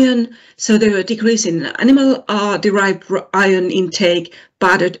iron, so there were decrease in animal-derived iron intake,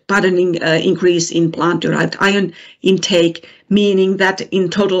 but an increase in plant-derived iron intake, meaning that in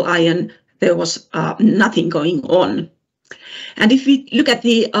total iron there was nothing going on. And if we look at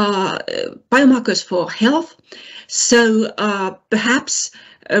the biomarkers for health, So perhaps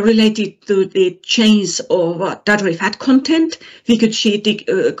related to the change of dietary fat content, we could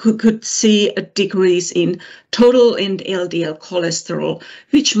see a decrease in total and LDL cholesterol,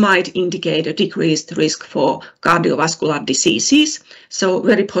 which might indicate a decreased risk for cardiovascular diseases. So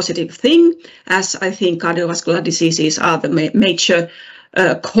very positive thing, as I think cardiovascular diseases are the major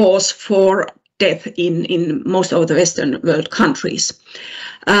cause for death in most of the Western world countries.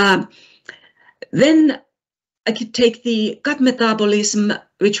 Then I could take the gut metabolism,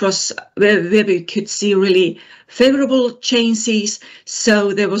 which was where we could see really favorable changes.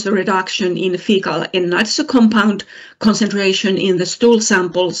 So there was a reduction in fecal N-nitroso compound concentration in the stool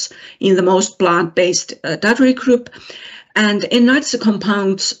samples in the most plant-based dietary group. And N-nitroso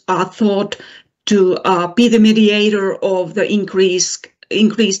compounds are thought to be the mediator of the increased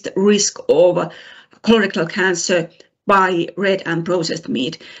risk of colorectal cancer by red and processed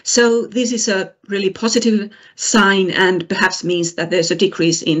meat. So this is a really positive sign and perhaps means that there's a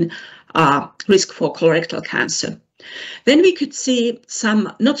decrease in risk for colorectal cancer. Then we could see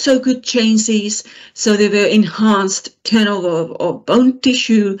some not so good changes. So there were enhanced turnover of bone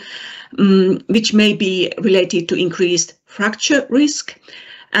tissue, which may be related to increased fracture risk.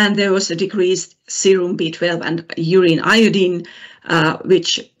 And there was a decreased serum B12 and urine iodine,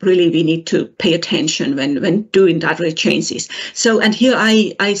 which really we need to pay attention when doing dietary changes. So, and here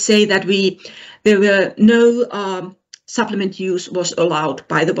I say that there were no supplement use was allowed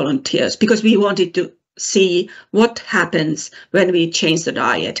by the volunteers because we wanted to see what happens when we change the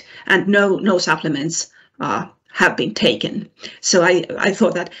diet, and no supplements have been taken. So I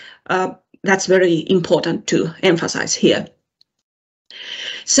thought that that's very important to emphasize here.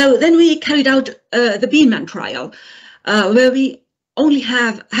 So then we carried out the Beanman trial, where we only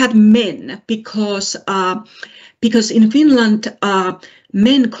had men because in Finland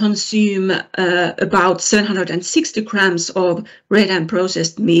men consume about 760 grams of red and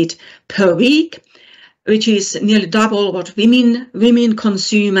processed meat per week, which is nearly double what women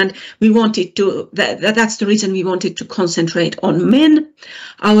consume, and we wanted to. That's the reason we wanted to concentrate on men.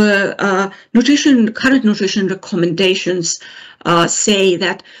 Our current nutrition recommendations say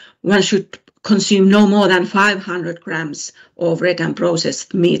that one should consume no more than 500 grams of red and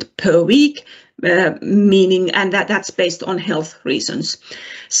processed meat per week, meaning, and that's based on health reasons.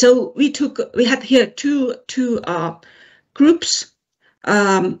 So we had here two groups.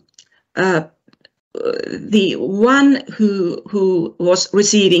 The one who was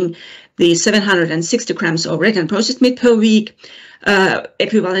receiving the 760 grams of red and processed meat per week,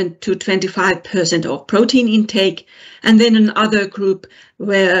 equivalent to 25% of protein intake, and then another group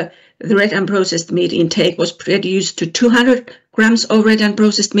where the red and processed meat intake was reduced to 200 grams of red and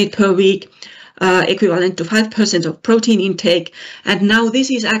processed meat per week, equivalent to 5% of protein intake. And now this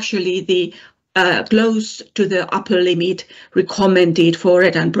is actually the close to the upper limit recommended for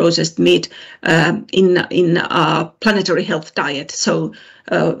red and processed meat in planetary health diet. So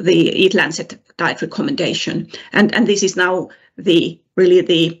the Eat Lancet diet recommendation, and this is now really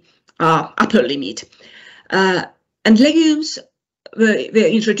the upper limit. And legumes were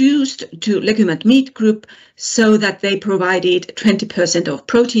introduced to legume and meat group so that they provided 20% of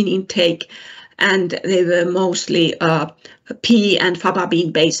protein intake, and they were mostly pea and faba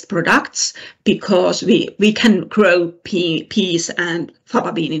bean based products because we can grow peas and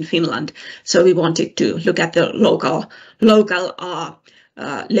faba bean in Finland. So we wanted to look at the local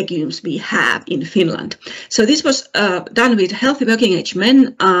legumes we have in Finland. So this was done with healthy working age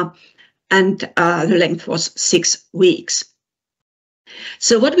men, and the length was 6 weeks.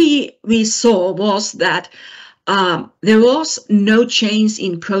 So what we saw was that there was no change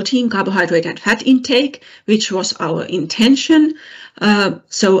in protein, carbohydrate, and fat intake, which was our intention.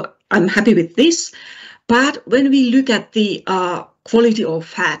 So I'm happy with this. But when we look at the quality of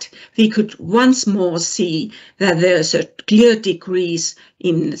fat, we could once more see that there's a clear decrease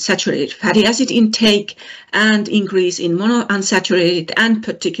in saturated fatty acid intake and increase in monounsaturated and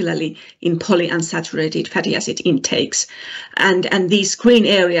particularly in polyunsaturated fatty acid intakes. And these green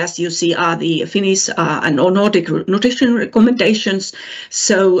areas you see are the Finnish and Nordic nutrition recommendations.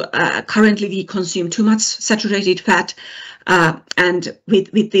 So currently we consume too much saturated fat, and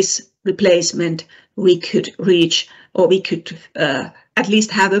with this replacement we could reach, or we could at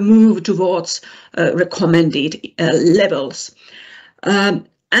least have a move towards recommended levels. And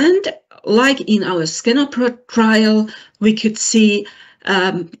like in our Skenopro trial, we could see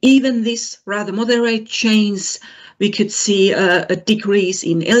even this rather moderate change. We could see a decrease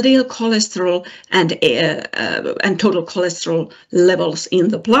in LDL cholesterol and total cholesterol levels in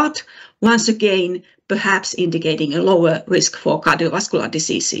the blood, once again perhaps indicating a lower risk for cardiovascular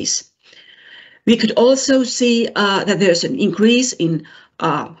diseases. We could also see that there's an increase in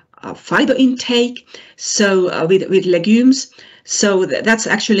fiber intake, so with legumes. So that's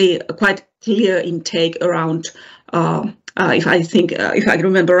actually a quite clear intake around, if I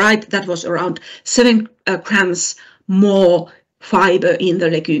remember right, that was around 7 grams more fiber in the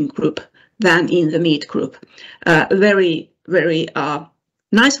legume group than in the meat group. Very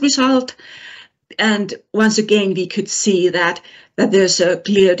nice result. And once again, we could see that there's a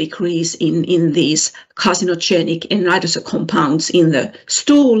clear decrease in these carcinogenic and nitrogen compounds in the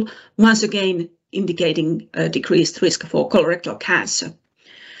stool, once again indicating a decreased risk for colorectal cancer.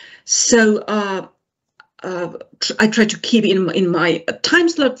 So I try to keep in my time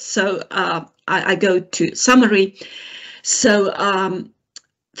slot, so I go to summary. So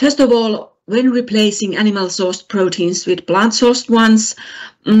first of all, when replacing animal-sourced proteins with plant-sourced ones,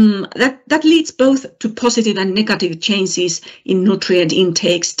 that leads both to positive and negative changes in nutrient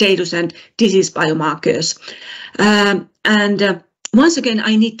intake status and disease biomarkers. Once again,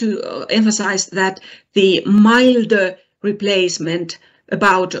 I need to emphasize that the milder replacement,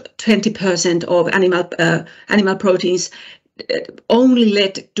 about 20% of animal proteins, only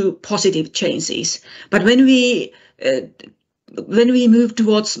led to positive changes. But when we move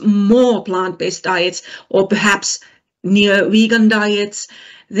towards more plant-based diets, or perhaps near vegan diets,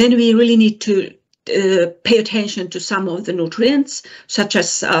 then we really need to pay attention to some of the nutrients, such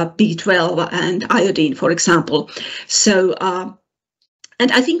as B12 and iodine, for example. So,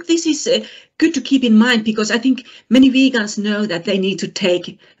 and I think this is good to keep in mind, because I think many vegans know that they need to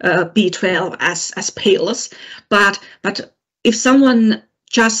take B12 as pills, but if someone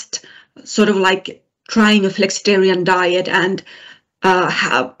just sort of like trying a flexitarian diet and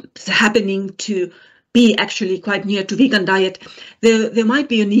happening to be actually quite near to vegan diet, there might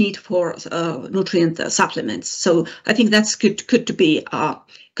be a need for nutrient supplements. So I think that's good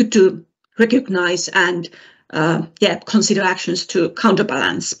to recognize and consider actions to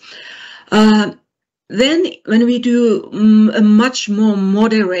counterbalance. Then when we do a much more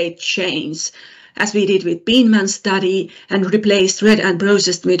moderate change, as we did with Beanman study, and replaced red and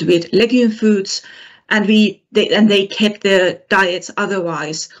processed meat with legume foods, and they kept their diets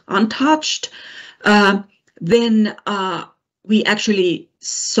otherwise untouched, then we actually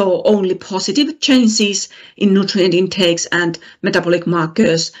saw only positive changes in nutrient intakes and metabolic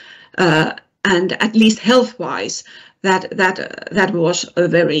markers, and at least health-wise, that was a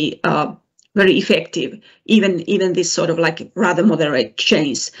very effective, even this sort of like rather moderate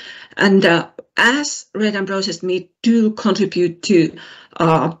change. And as red and processed meat do contribute to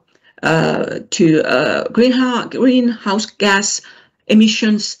greenhouse gas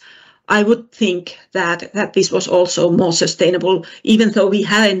emissions, I would think that this was also more sustainable, even though we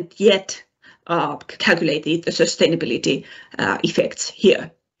haven't yet calculated the sustainability effects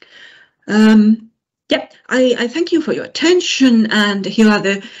here. I thank you for your attention, and here are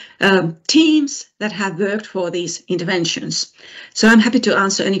the teams that have worked for these interventions. So I'm happy to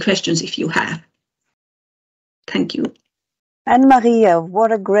answer any questions if you have. Thank you. And Maria,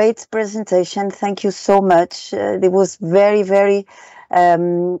 what a great presentation. Thank you so much. It was very, very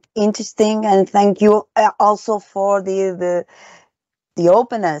interesting, and thank you also for the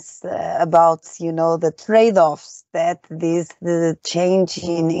openness about, you know, the trade-offs that the change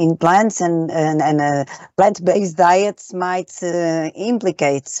in plants and plant-based diets might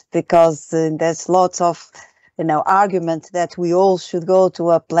implicate, because there's lots of, you know, argument that we all should go to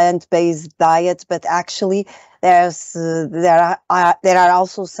a plant-based diet, but actually there are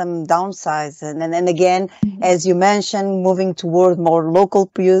also some downsides, and again, as you mentioned, moving toward more local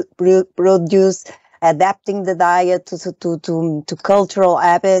produce, adapting the diet to cultural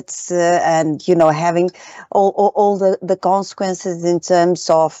habits, and, you know, having all the consequences in terms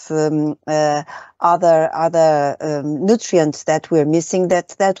of other nutrients that we're missing.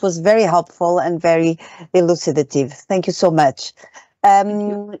 That was very helpful and very elucidative. Thank you so much.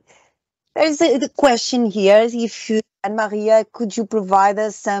 There's a question here. If you, and Maria, could you provide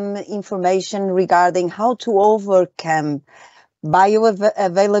us some information regarding how to overcome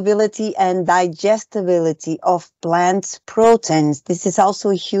bioavailability and digestibility of plant proteins? This is also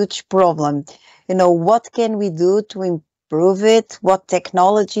a huge problem. You know, what can we do to improve it? What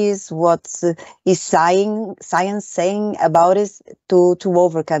technologies, what is science saying about it to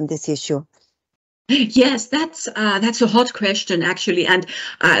overcome this issue? Yes, that's a hot question, actually, and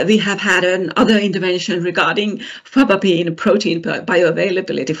we have had another intervention regarding fabapine protein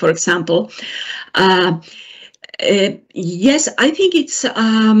bioavailability, for example. Yes, I think it's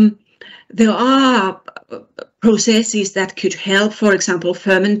there are processes that could help. For example,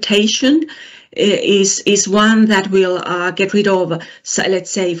 fermentation is one that will get rid of,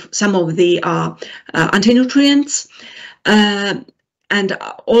 let's say, some of the anti-nutrients, and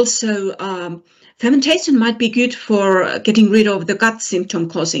also fermentation might be good for getting rid of the gut symptom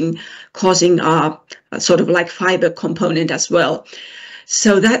causing sort of like fiber component as well.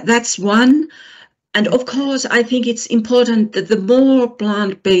 So that's one. And of course, I think it's important that the more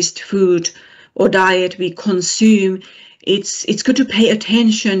plant-based food or diet we consume, it's good to pay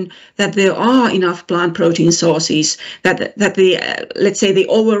attention that there are enough plant protein sources, that the let's say the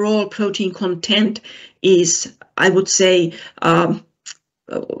overall protein content is, I would say,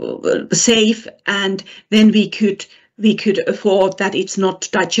 safe, and then we could afford that it's not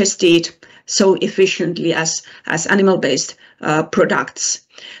digested so efficiently as animal-based products.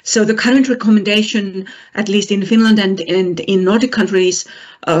 So the current recommendation, at least in Finland and in Nordic countries,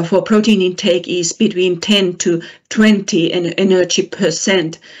 for protein intake is between 10 to 20 energy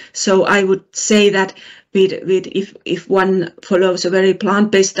 %. So I would say that if one follows a very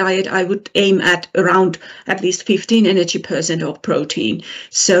plant-based diet, I would aim at around at least 15 energy % of protein.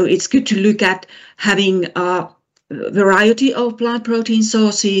 So it's good to look at having a variety of plant protein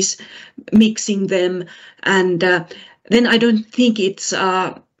sources, mixing them, and then I don't think it's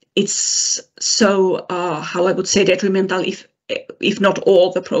so how I would say detrimental if not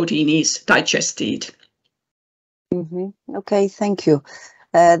all the protein is digested. Okay, thank you.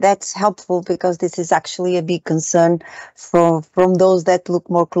 That's helpful, because this is actually a big concern from those that look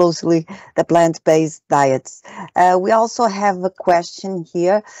more closely the plant-based diets. We also have a question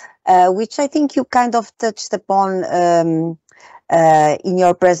here, which I think you kind of touched upon in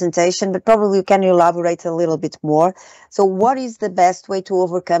your presentation, but probably you can elaborate a little bit more. So what is the best way to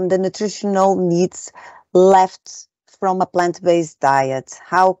overcome the nutritional needs left from a plant-based diet?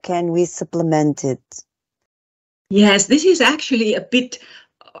 How can we supplement it? Yes, this is actually a bit,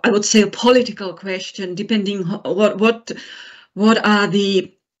 I would say, a political question, depending what are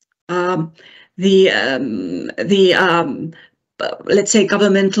the let's say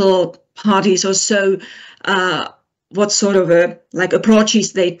governmental parties or so, what sort of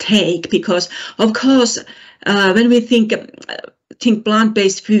approaches they take, because of course when we think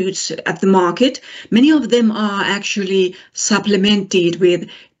plant-based foods at the market, many of them are actually supplemented with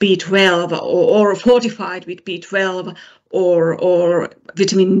B12 or fortified with B12 or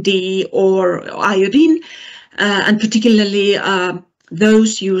vitamin D or iodine, and particularly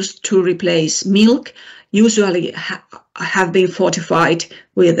those used to replace milk usually have been fortified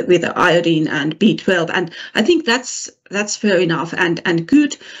with iodine and B12, and I think that's fair enough and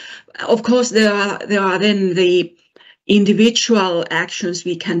good. Of course, there are then the individual actions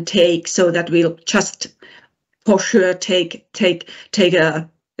we can take, so that we'll just for sure take a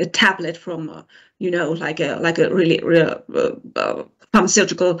tablet from like a really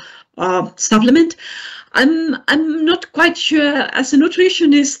pharmaceutical supplement. I'm not quite sure. As a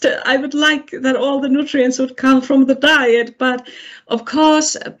nutritionist, I would like that all the nutrients would come from the diet, but of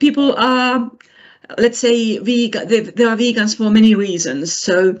course people are, let's say, vegan. They are vegans for many reasons,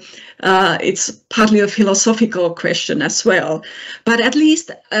 so it's partly a philosophical question as well. But at least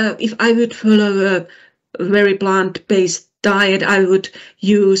if I would follow a very plant-based diet, I would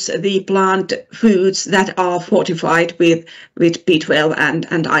use the plant foods that are fortified with B12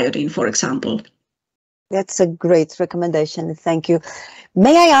 and iodine, for example. That's a great recommendation. Thank you.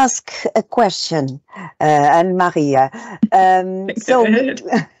 May I ask a question, Anne-Maria? So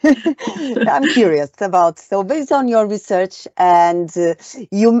I'm curious about, so based on your research, and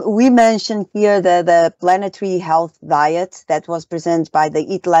we mentioned here the planetary health diet that was presented by the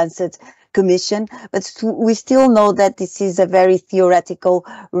Eat Lancet Commission, but we still know that this is a very theoretical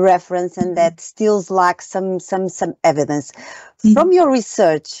reference and that still lacks some evidence. From your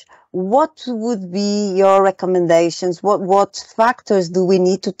research, what would be your recommendations? What factors do we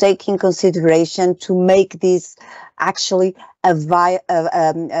need to take in consideration to make this actually a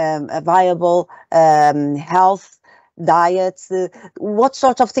viable health diet? What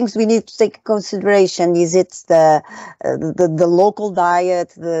sort of things we need to take in consideration? Is it the local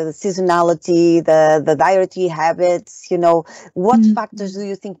diet, the seasonality, the dietary habits? What factors do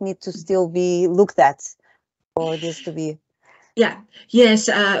you think need to still be looked at for this to be? Yes,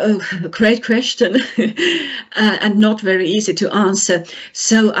 great question, and not very easy to answer.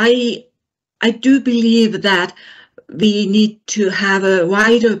 So I do believe that we need to have a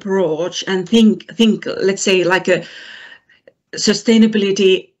wider approach and think, let's say, like a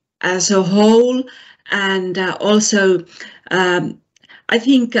sustainability as a whole, and also I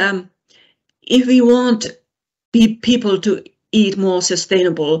think if we want people to eat more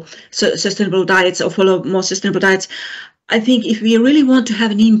sustainable diets or follow more sustainable diets, I think if we really want to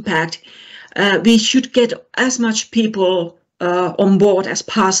have an impact, we should get as much people on board as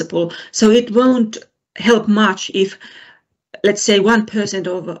possible. So it won't help much if, let's say, 1%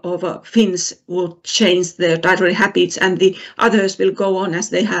 of Finns will change their dietary habits and the others will go on as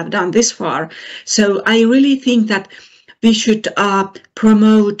they have done this far. So I really think that we should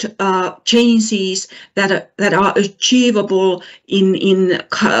promote changes that are achievable in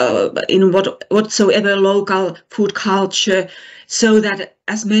whatsoever local food culture, so that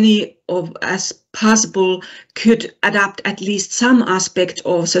as many as possible could adapt at least some aspect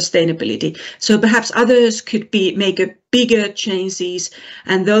of sustainability. So perhaps others could make a bigger changes,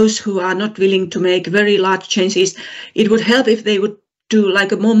 and those who are not willing to make very large changes, it would help if they would do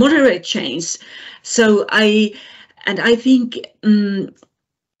like a more moderate change. So I think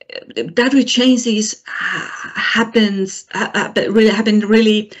dietary changes happen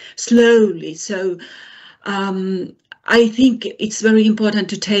really slowly. So I think it's very important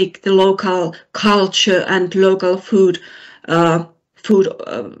to take the local culture and local food at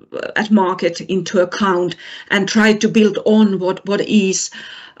market into account, and try to build on what is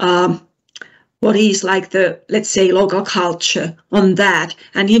like the, let's say, local culture on that,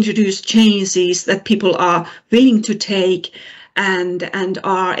 and introduce changes that people are willing to take and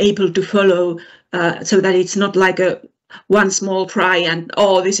are able to follow, so that it's not like a one small try and,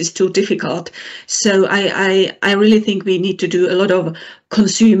 oh, this is too difficult. So I really think we need to do a lot of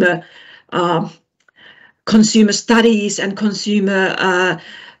consumer studies and consumer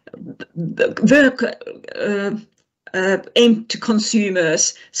work aimed to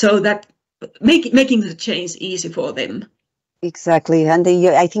consumers, so that making the change easy for them. Exactly, and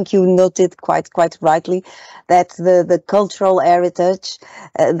I think you noted quite rightly that the cultural heritage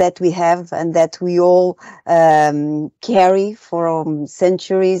that we have and that we all carry for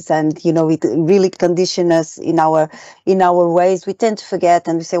centuries, and it really conditions us in our ways. We tend to forget,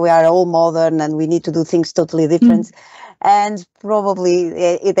 and we say we are all modern and we need to do things totally different. And probably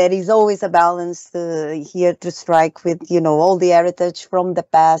there is always a balance here to strike with all the heritage from the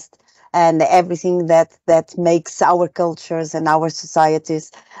past, and everything that makes our cultures and our societies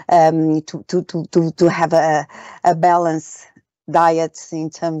to have a balanced diet in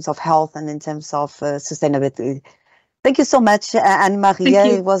terms of health and in terms of sustainability. Thank you so much, Anne-Maria.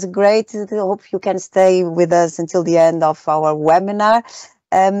 It was great. I hope you can stay with us until the end of our webinar.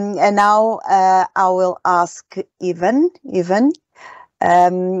 And now I will ask Ivan. I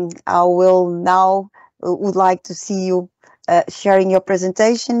would like to see you sharing your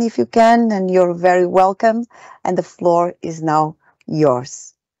presentation if you can, and you're very welcome, and the floor is now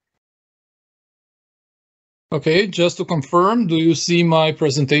yours. Okay, just to confirm, do you see my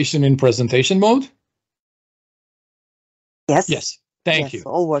presentation in presentation mode? Yes. Yes, thank you.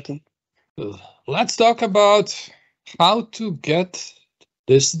 All working. Let's talk about how to get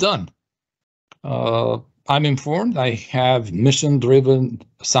this done. I'm informed I have mission-driven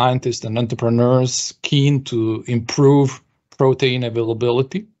scientists and entrepreneurs keen to improve protein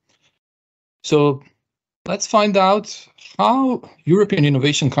availability. So let's find out how European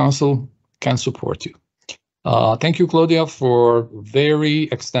Innovation Council can support you. Thank you, Claudia, for very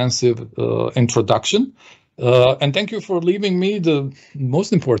extensive introduction. And thank you for leaving me the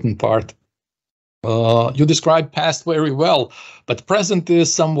most important part. You described past very well, but present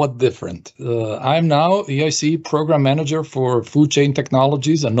is somewhat different. I'm now EIC Program Manager for Food Chain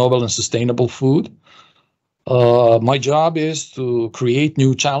Technologies and Novel and Sustainable Food. My job is to create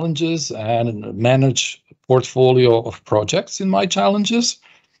new challenges and manage a portfolio of projects in my challenges.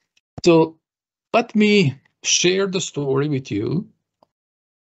 So let me share the story with you,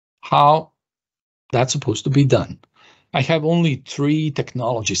 how that's supposed to be done. I have only 3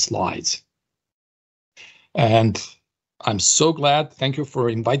 technology slides. And I'm so glad. Thank you for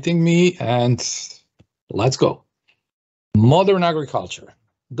inviting me, and let's go. Modern agriculture.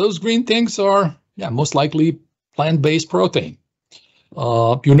 Those green things are, most likely plant-based protein.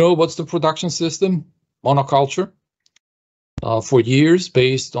 You know what's the production system? Monoculture. For years,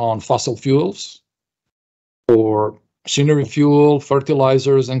 based on fossil fuels, or machinery fuel,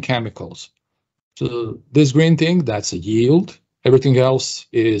 fertilizers, and chemicals. So this green thing, that's a yield. Everything else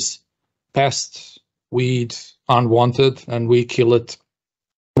is pests, weeds, unwanted, and we kill it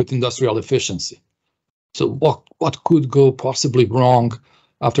with industrial efficiency. So what could go possibly wrong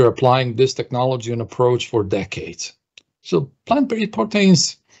after applying this technology and approach for decades? So plant-based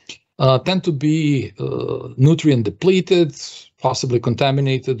proteins tend to be nutrient depleted, possibly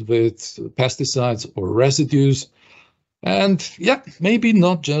contaminated with pesticides or residues, and maybe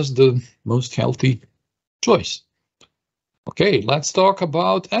not just the most healthy choice. Okay, let's talk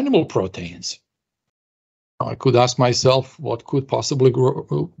about animal proteins. I could ask myself, what could possibly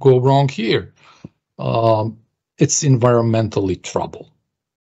go wrong here? It's environmentally trouble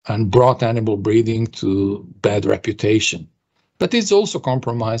and brought animal breeding to bad reputation. But it's also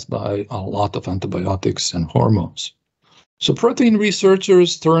compromised by a lot of antibiotics and hormones. So protein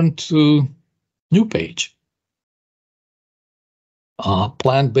researchers turned to new page.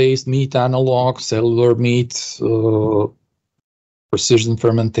 Plant-based meat analog, cellular meat, precision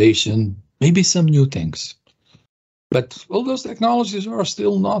fermentation, maybe some new things. But all those technologies are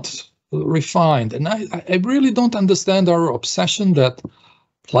still not refined. And I really don't understand our obsession that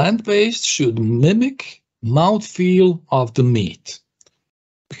plant-based should mimic mouthfeel of the meat.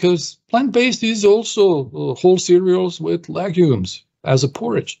 Because plant-based is also whole cereals with legumes as a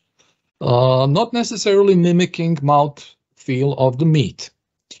porridge, not necessarily mimicking mouthfeel of the meat.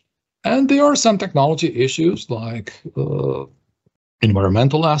 And there are some technology issues like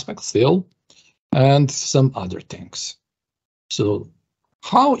environmental aspects still, and some other things. So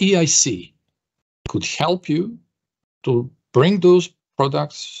how EIC could help you to bring those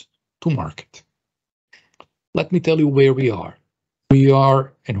products to market? Let me tell you where we are. We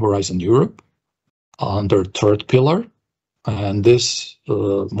are in Horizon Europe under third pillar, and this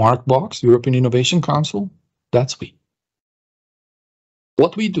marked box, European Innovation Council, that's we.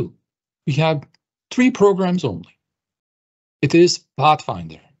 What we do, we have 3 programs only. It is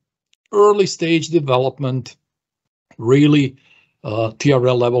Pathfinder, early stage development, really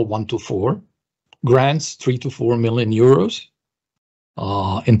TRL level 1 to 4, grants 3 to 4 million euros,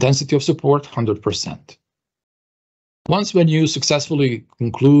 intensity of support 100%. Once when you successfully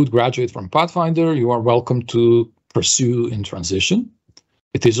graduate from Pathfinder, you are welcome to pursue in transition.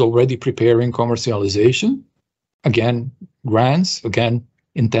 It is already preparing commercialization. Again, grants, again,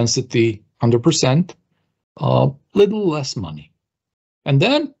 intensity 100%, little less money. And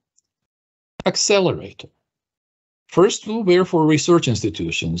then accelerator. First 2 were for research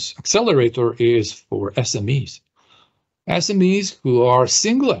institutions. Accelerator is for SMEs. SMEs who are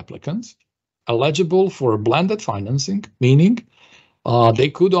single applicants, eligible for blended financing, meaning they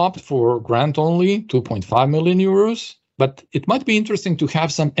could opt for grant only, 2.5 million euros, but it might be interesting to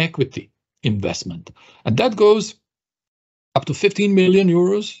have some equity investment. And that goes up to 15 million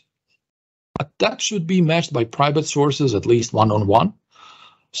euros. But that should be matched by private sources, at least one-on-one.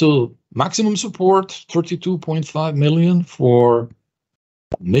 So maximum support, 32.5 million for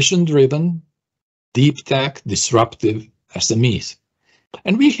mission-driven, deep tech, disruptive SMEs.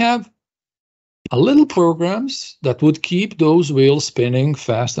 And we have a little programs that would keep those wheels spinning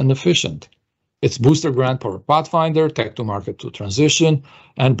fast and efficient. It's booster grant for Pathfinder, tech to market to transition,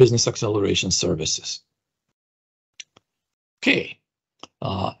 and business acceleration services. Okay,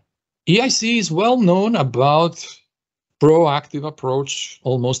 EIC is well known about proactive approach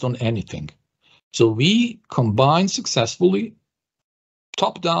almost on anything. So we combine successfully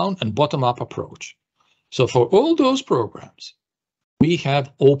top-down and bottom-up approach. So for all those programs, we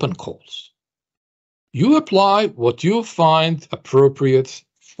have open calls. You apply what you find appropriate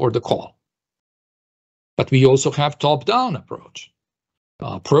for the call. But we also have top-down approach.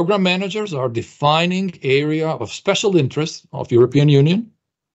 Program managers are defining area of special interest of European Union.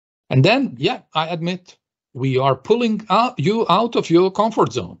 And then, yeah, I admit, we are pulling you out of your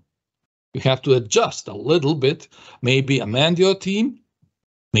comfort zone. You have to adjust a little bit, maybe amend your team,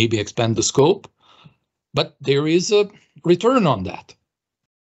 maybe expand the scope, but there is a return on that.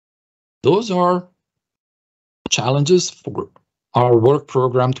 Those are challenges for our work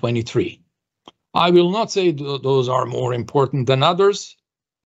program 23. I will not say those are more important than others,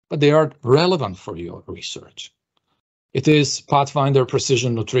 but they are relevant for your research. It is Pathfinder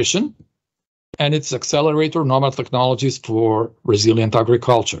Precision Nutrition, and it's Accelerator Novel Technologies for Resilient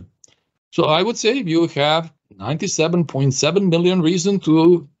Agriculture. So I would say you have 97.7 million reason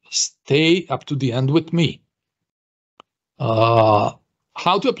to stay up to the end with me. How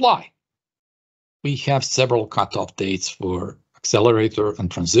to apply? We have several cutoff dates for Accelerator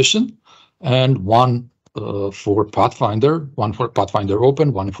and Transition, and one for Pathfinder, one for Pathfinder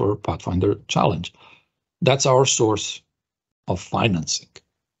Open, one for Pathfinder Challenge. That's our source of financing.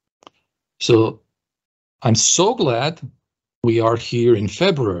 So I'm so glad we are here in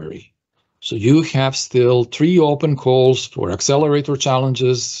February. So you have still 3 open calls for Accelerator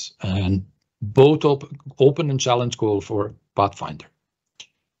challenges and both open and challenge call for Pathfinder.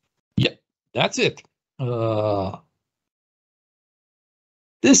 Yeah, that's it.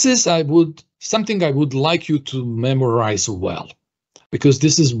 This is something I would like you to memorize well, because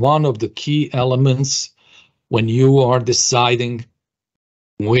this is one of the key elements when you are deciding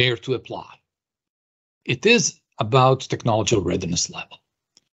where to apply. It is about technology readiness level.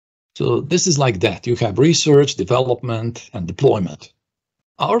 So this is like that. You have research, development, and deployment.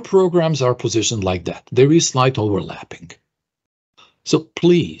 Our programs are positioned like that. There is slight overlapping. So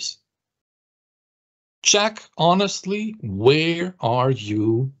please, check honestly, where are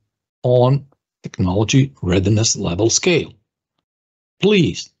you on technology readiness level scale?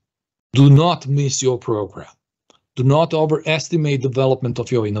 Please do not miss your program. Do not overestimate development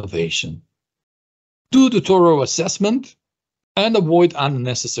of your innovation. Do the thorough assessment and avoid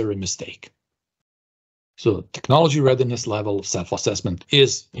unnecessary mistake. So technology readiness level self-assessment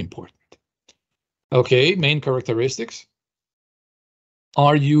is important. Okay, main characteristics.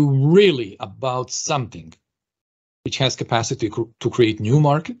 Are you really about something which has capacity to create new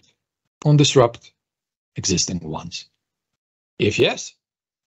markets or disrupt existing ones? If yes,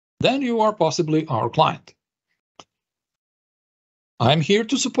 then you are possibly our client. I'm here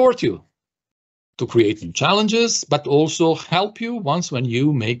to support you, to create new challenges, but also help you when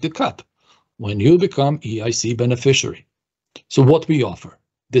you make the cut, when you become EIC beneficiary. So what we offer,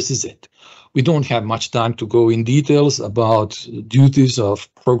 this is it. We don't have much time to go in details about duties of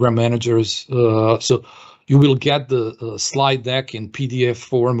program managers. So you will get the slide deck in PDF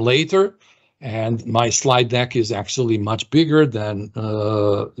form later. And my slide deck is actually much bigger than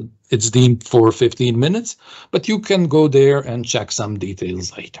it's deemed for 15 minutes, but you can go there and check some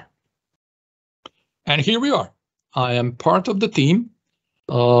details later. And here we are. I am part of the team.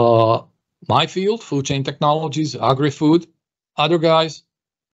 My field, food chain technologies, agri-food. Other guys,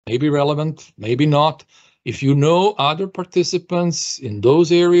 maybe relevant, maybe not. If you know other participants in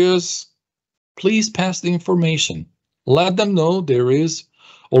those areas, please pass the information. Let them know there is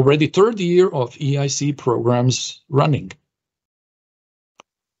already third year of EIC programs running.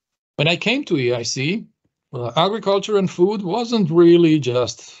 When I came to EIC, agriculture and food wasn't really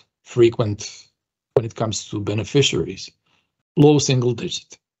just frequent when it comes to beneficiaries. Low single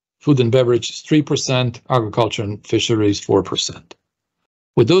digit. Food and beverage is 3%, agriculture and fisheries 4%.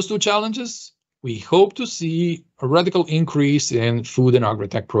 With those two challenges, we hope to see a radical increase in food and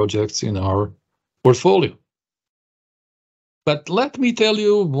agri-tech projects in our portfolio. But let me tell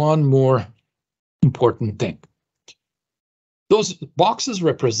you one more important thing. Those boxes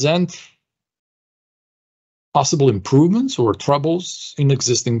represent possible improvements or troubles in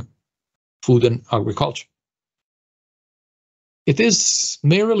existing food and agriculture. It is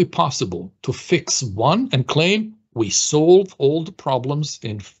merely possible to fix one and claim we solve all the problems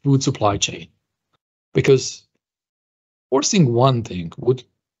in food supply chain, because forcing one thing would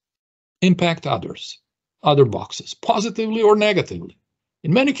impact other boxes, positively or negatively.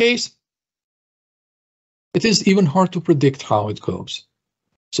 In many cases, it is even hard to predict how it goes.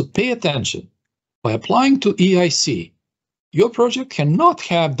 So pay attention. By applying to EIC, your project cannot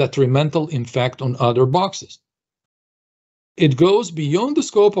have detrimental impact on other boxes. It goes beyond the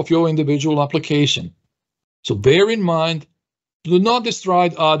scope of your individual application. So bear in mind, do not destroy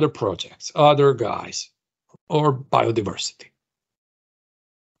other projects, other guys, or biodiversity.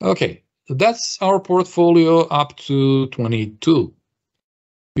 Okay, so that's our portfolio up to 22.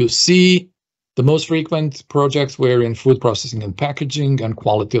 You see the most frequent projects were in food processing and packaging and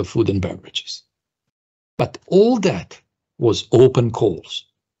quality of food and beverages. But all that was open calls.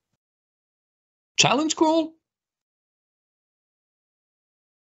 Challenge call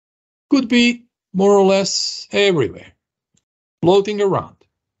could be more or less everywhere, floating around.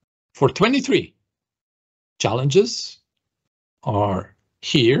 For 23, challenges are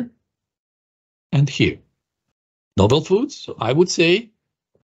here and here. Novel foods, so I would say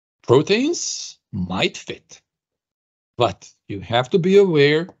proteins might fit, but you have to be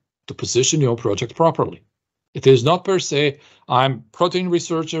aware to position your project properly. It is not per se, I'm protein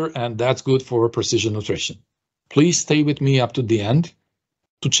researcher and that's good for precision nutrition. Please stay with me up to the end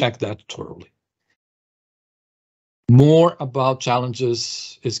to check that thoroughly. More about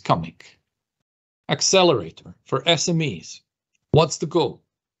challenges is coming. Accelerator for SMEs. What's the goal?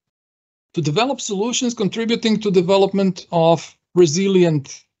 To develop solutions contributing to development of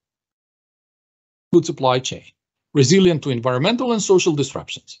resilient food supply chain, resilient to environmental and social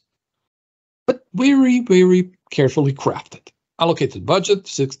disruptions, but very, very carefully crafted. Allocated budget,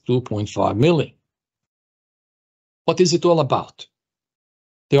 62.5 million. What is it all about?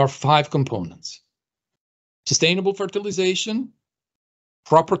 There are 5 components. Sustainable fertilization,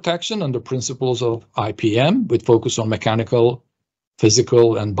 crop protection under principles of IPM with focus on mechanical,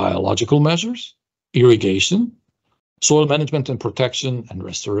 physical, and biological measures, irrigation, soil management and protection and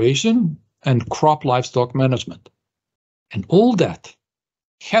restoration, and crop livestock management. And all that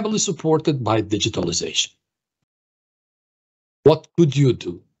heavily supported by digitalization. What could you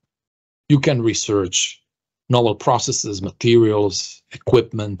do? You can research novel processes, materials,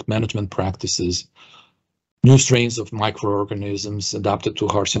 equipment, management practices, new strains of microorganisms adapted to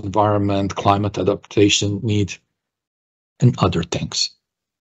harsh environment, climate adaptation need, and other things.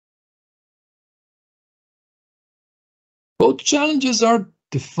 Both challenges are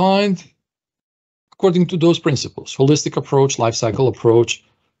defined according to those principles: holistic approach, life cycle approach,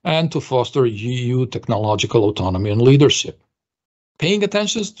 and to foster EU technological autonomy and leadership, paying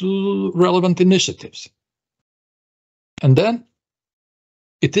attention to relevant initiatives. And then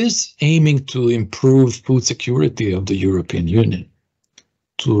it is aiming to improve food security of the European Union,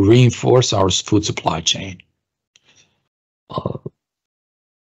 to reinforce our food supply chain.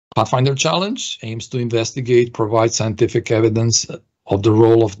 Pathfinder Challenge aims to investigate, provide scientific evidence of the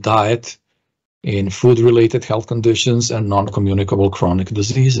role of diet in food-related health conditions and non-communicable chronic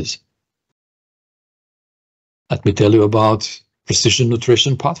diseases. Let me tell you about Precision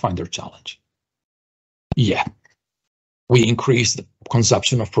Nutrition Pathfinder Challenge. Yeah, we increased the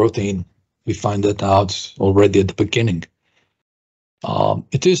consumption of protein. We find that out already at the beginning.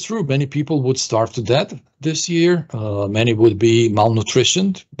 It is true, many people would starve to death this year. Many would be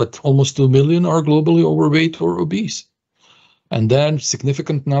malnutritioned, but almost 2 million are globally overweight or obese. And then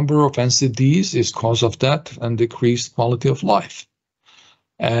significant number of NCDs is cause of death and decreased quality of life.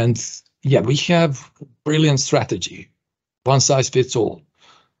 And yeah, we have brilliant strategy, one size fits all.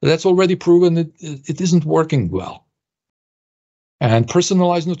 That's already proven it isn't working well. And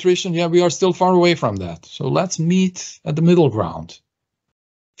personalized nutrition, yeah, we are still far away from that. So let's meet at the middle ground.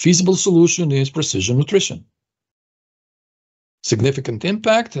 Feasible solution is precision nutrition. Significant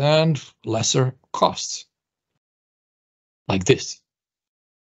impact and lesser costs. Like this.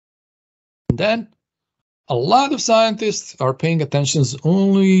 And then a lot of scientists are paying attention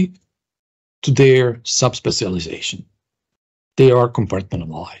only to their subspecialization. They are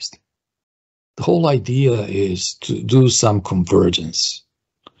compartmentalized. The whole idea is to do some convergence.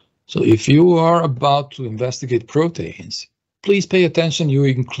 So if you are about to investigate proteins, please pay attention. You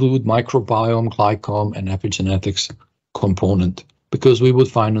include microbiome, glycome, and epigenetics component, because we would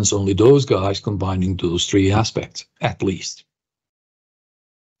finance only those guys combining those three aspects, at least.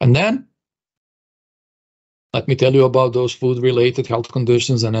 And then, let me tell you about those food-related health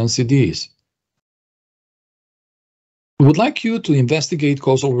conditions and NCDs. We would like you to investigate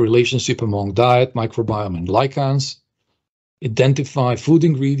causal relationship among diet, microbiome, and glycans, identify food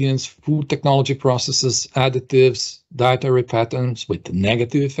ingredients, food technology processes, additives, dietary patterns with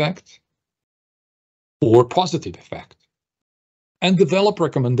negative effect or positive effect, and develop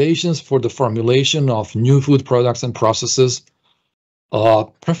recommendations for the formulation of new food products and processes,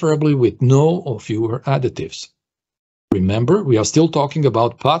 preferably with no or fewer additives. Remember, we are still talking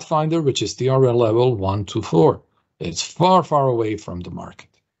about Pathfinder, which is TRL level 1 to 4. It's far, far away from the market.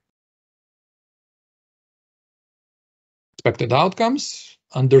 Expected outcomes: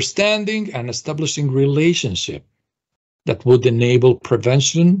 understanding and establishing relationship that would enable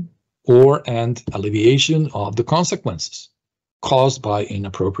prevention and alleviation of the consequences caused by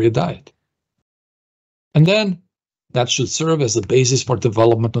inappropriate diet. And then that should serve as a basis for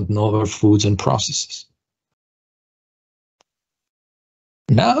development of novel foods and processes.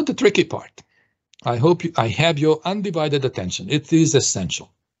 Now the tricky part. I hope I have your undivided attention. It is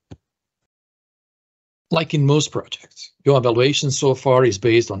essential. Like in most projects, your evaluation so far is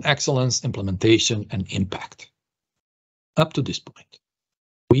based on excellence, implementation, and impact. Up to this point,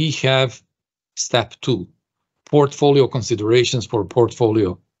 we have step 2, portfolio considerations for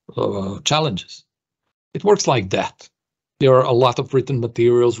portfolio challenges. It works like that. There are a lot of written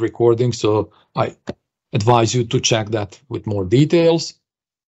materials, recordings, so I advise you to check that with more details.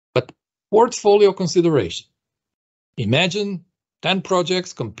 But portfolio consideration. Imagine 10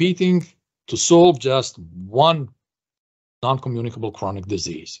 projects competing to solve just one non-communicable chronic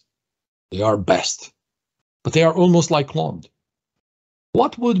disease. They are best, but they are almost like cloned.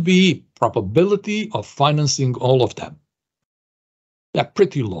 What would be probability of financing all of them? Yeah,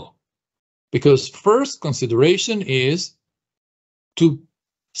 pretty low. Because first consideration is to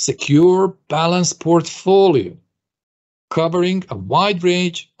secure balanced portfolio covering a wide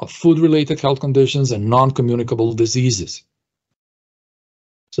range of food-related health conditions and non-communicable diseases.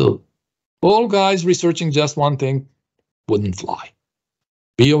 So all guys researching just one thing wouldn't fly.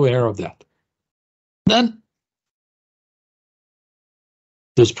 Be aware of that. Then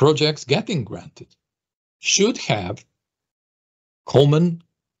those projects getting granted should have common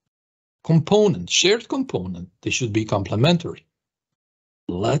component, shared component. They should be complementary.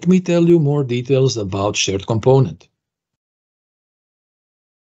 Let me tell you more details about shared component.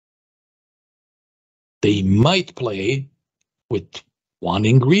 They might play with one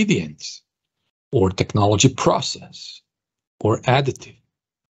ingredient or technology process or additive.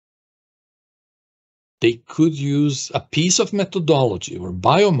 They could use a piece of methodology or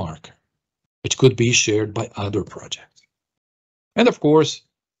biomarker, which could be shared by other projects. And of course,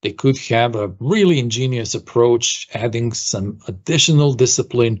 they could have a really ingenious approach, adding some additional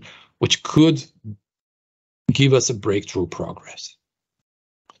discipline, which could give us a breakthrough progress.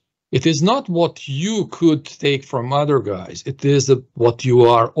 It is not what you could take from other guys. It is what you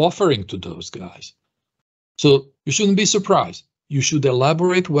are offering to those guys. So you shouldn't be surprised. You should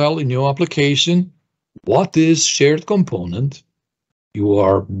elaborate well in your application what is shared component you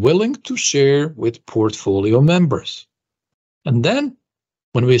are willing to share with portfolio members. And then,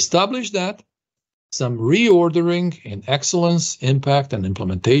 when we establish that, some reordering in excellence, impact, and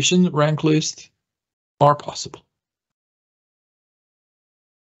implementation rank list are possible.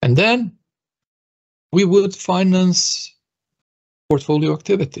 And then we would finance portfolio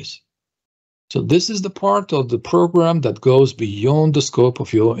activities. So this is the part of the program that goes beyond the scope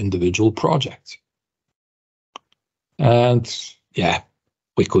of your individual project. And yeah,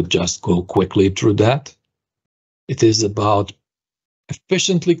 we could just go quickly through that. It is about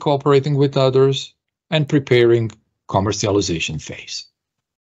efficiently cooperating with others and preparing commercialization phase.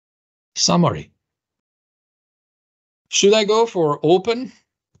 Summary. Should I go for open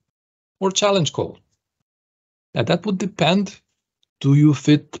or challenge call? Now that would depend. Do you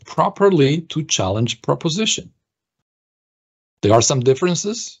fit properly to challenge proposition? There are some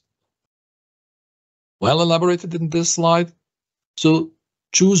differences, well elaborated in this slide, so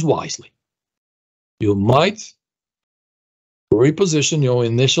choose wisely. You might reposition your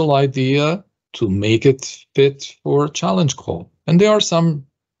initial idea to make it fit for challenge call. And there are some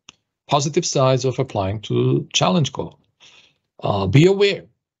positive sides of applying to challenge call. Be aware,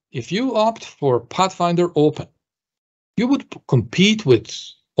 if you opt for Pathfinder Open, you would compete with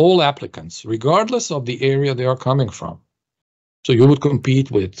all applicants, regardless of the area they are coming from. So you would compete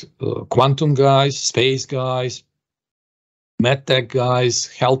with quantum guys, space guys, medtech guys,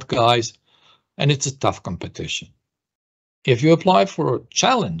 health guys, and it's a tough competition. If you apply for a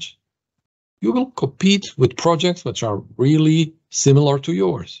challenge, you will compete with projects which are really similar to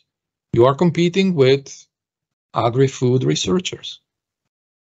yours. You are competing with agri-food researchers.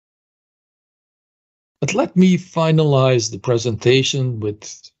 But let me finalize the presentation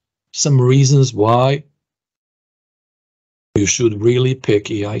with some reasons why you should really pick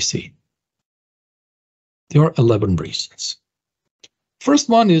EIC. There are 11 reasons. First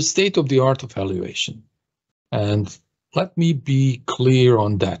one is state-of-the-art evaluation. And let me be clear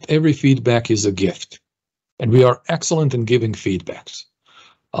on that. Every feedback is a gift, and we are excellent in giving feedbacks.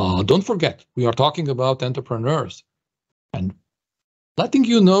 Don't forget, we are talking about entrepreneurs, and letting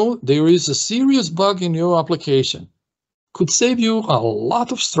you know there is a serious bug in your application could save you a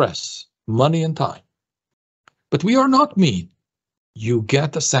lot of stress, money, and time. But we are not mean. You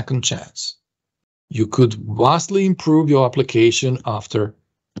get a second chance. You could vastly improve your application after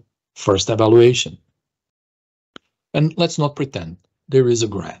first evaluation. And let's not pretend there is a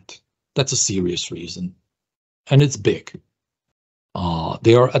grant. That's a serious reason, and it's big.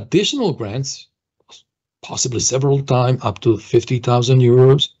 There are additional grants, possibly several times up to 50,000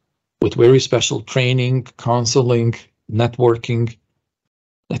 euros, with very special training, counseling, networking,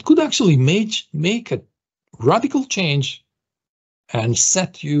 that could actually make a radical change and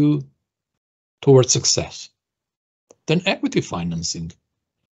set you towards success. Then equity financing.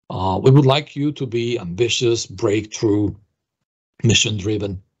 We would like you to be ambitious, breakthrough,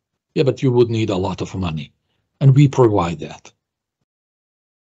 mission-driven. Yeah, but you would need a lot of money, and we provide that.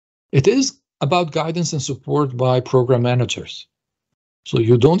 It is about guidance and support by program managers. So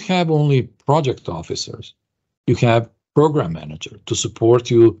you don't have only project officers, you have program manager to support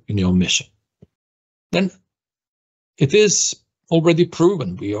you in your mission. Then it is already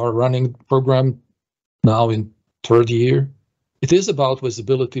proven. We are running program now in third year. It is about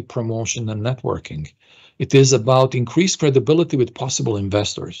visibility, promotion, and networking. It is about increased credibility with possible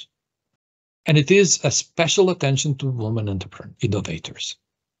investors. And it is a special attention to women innovators.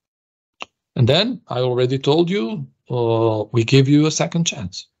 And then I already told you, we give you a second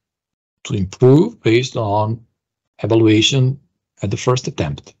chance to improve based on evaluation at the first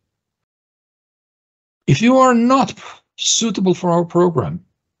attempt. If you are not suitable for our program,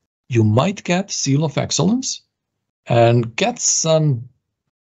 you might get Seal of Excellence and get some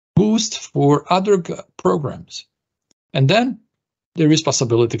boost for other programs. And then there is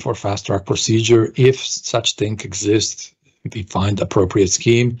possibility for fast track procedure if such thing exists. If you find appropriate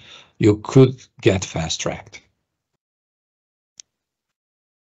scheme, you could get fast-tracked.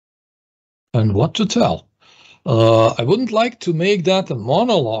 And what to tell? I wouldn't like to make that a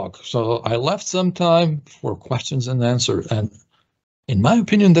monologue, so I left some time for questions and answers. And in my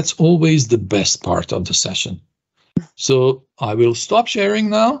opinion, that's always the best part of the session. So I will stop sharing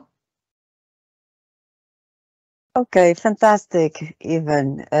now. Okay, fantastic,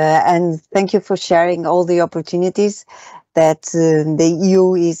 Ivan. And thank you for sharing all the opportunities that the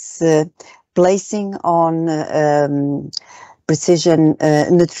EU is placing on precision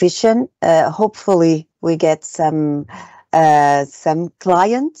nutrition. Hopefully we get some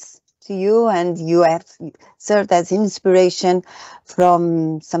clients to you, and you have served as inspiration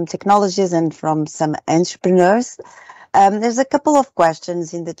from some technologies and from some entrepreneurs. There's a couple of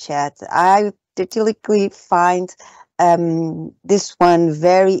questions in the chat. I particularly find this one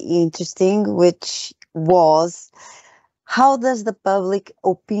very interesting, which was, how does the public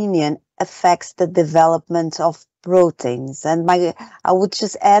opinion affect the development of proteins? And I would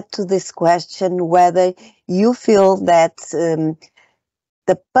just add to this question whether you feel that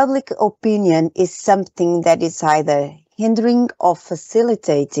the public opinion is something that is either hindering or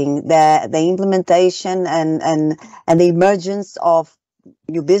facilitating the implementation and the emergence of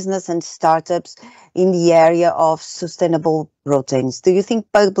new business and startups in the area of sustainable proteins. Do you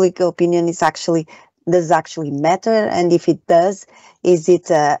think public opinion does actually matter? And if it does, is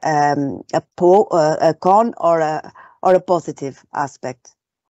it a con or a positive aspect?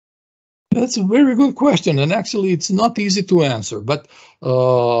 That's a very good question, and actually it's not easy to answer, but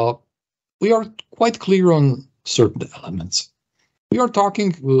we are quite clear on certain elements. We are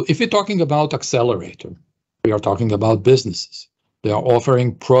talking, if you're talking about accelerator, we are talking about businesses. They are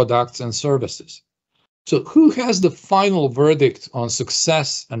offering products and services. So who has the final verdict on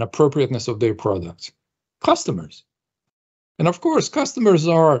success and appropriateness of their products? Customers. And of course, customers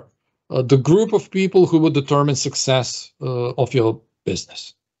are the group of people who would determine success of your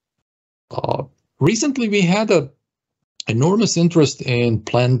business. Recently, we had an enormous interest in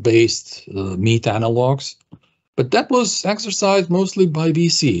plant-based meat analogs, but that was exercised mostly by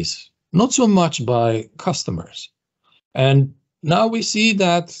VCs, not so much by customers. And now we see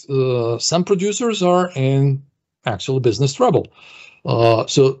that some producers are in actual business trouble.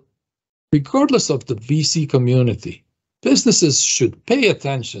 So regardless of the VC community, businesses should pay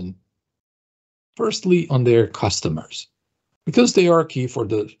attention, firstly, on their customers, because they are key for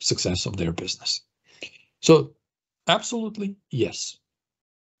the success of their business. So absolutely, yes.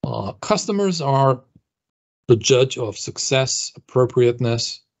 Customers are the judge of success,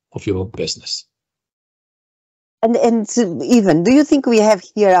 appropriateness of your business. And Ivan, do you think we have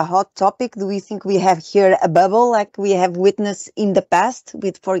here a hot topic? Do we think we have here a bubble like we have witnessed in the past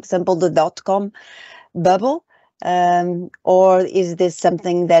with, for example, the .com bubble? Or is this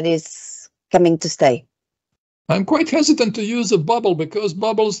something that is coming to stay? I'm quite hesitant to use a bubble because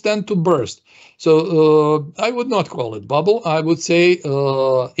bubbles tend to burst. So I would not call it bubble. I would say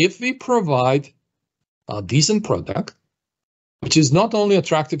if we provide a decent product, which is not only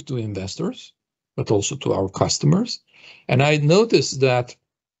attractive to investors, but also to our customers. And I noticed that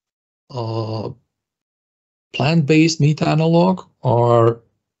plant-based meat analog are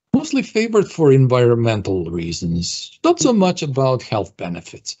mostly favored for environmental reasons, not so much about health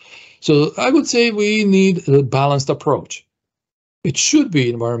benefits. So I would say we need a balanced approach. It should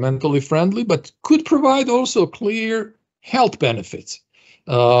be environmentally friendly, but could provide also clear health benefits.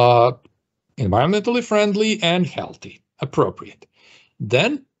 Environmentally friendly and healthy, appropriate.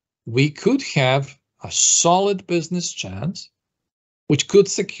 Then we could have a solid business chance, which could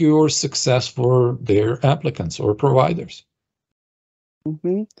secure success for their applicants or providers.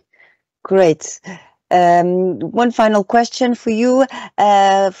 Mm-hmm. Great. One final question for you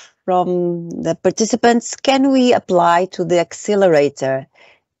from the participants. Can we apply to the accelerator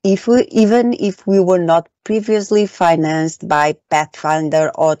even if we were not previously financed by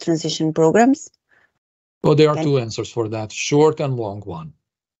Pathfinder or transition programs? Well, there are two answers for that, short and long one.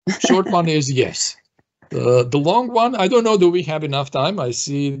 Short one is yes. The long one, I don't know, do we have enough time? I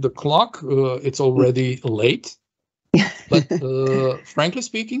see the clock, it's already late. But frankly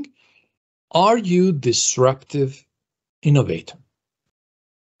speaking, are you disruptive innovator?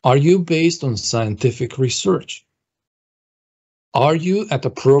 Are you based on scientific research? Are you at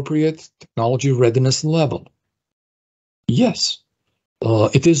appropriate technology readiness level? Yes.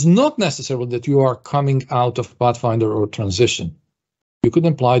 It is not necessary that you are coming out of Pathfinder or transition. You could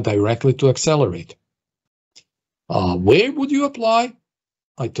apply directly to Accelerate. Where would you apply?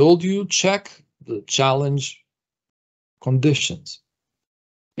 I told you, check the challenge conditions.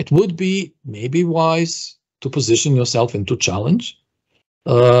 It would be maybe wise to position yourself into challenge,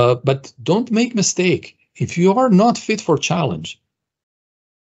 but don't make mistake. If you are not fit for challenge,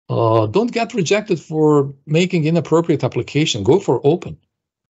 Don't get rejected for making inappropriate application. Go for open.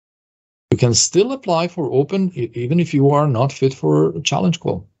 You can still apply for open even if you are not fit for a challenge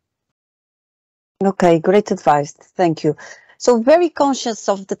call. Okay, great advice. Thank you. So very conscious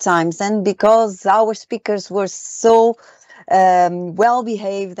of the times, and because our speakers were so well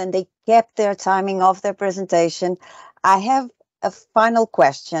behaved and they kept their timing of their presentation, I have a final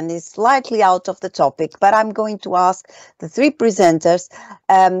question. It's slightly out of the topic, but I'm going to ask the three presenters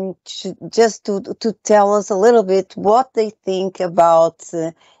just to tell us a little bit what they think about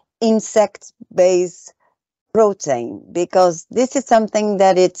insect-based protein, because this is something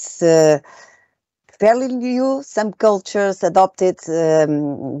that it's fairly new. Some cultures adopt it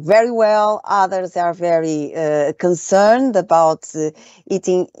very well. Others are very concerned about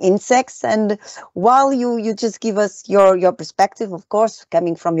eating insects. And while you just give us your perspective, of course,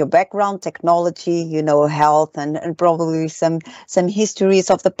 coming from your background, technology, health, and probably some histories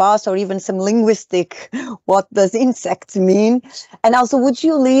of the past, or even some linguistic, what does insect mean? And also, would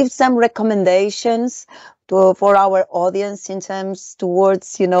you leave some recommendations for our audience in terms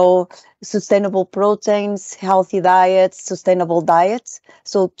towards, sustainable proteins, healthy diets, sustainable diets?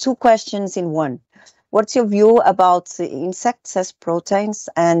 So 2 questions in one. What's your view about insects as proteins,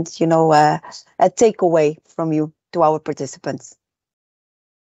 and, a takeaway from you to our participants?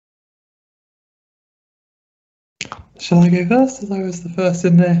 Shall I go first, as I was the first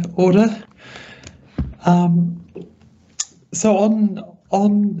in the order? So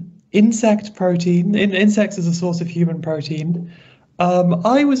on insect protein, insects as a source of human protein,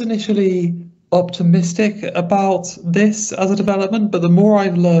 I was initially optimistic about this as a development, but the more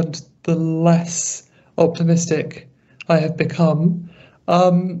I've learned, the less optimistic I have become.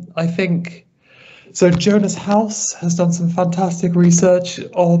 I think, so Jonas House has done some fantastic research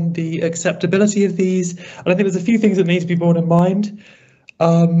on the acceptability of these, and I think there's a few things that need to be borne in mind.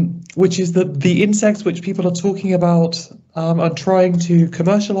 Which is that the insects which people are talking about and trying to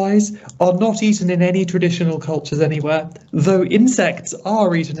commercialize are not eaten in any traditional cultures anywhere. Though insects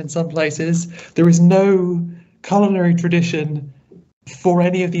are eaten in some places, there is no culinary tradition for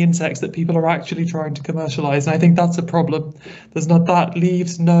any of the insects that people are actually trying to commercialize. And I think that's a problem. That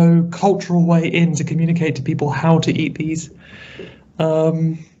leaves no cultural way in to communicate to people how to eat these.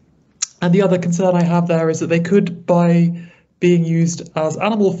 And the other concern I have there is that they could, by being used as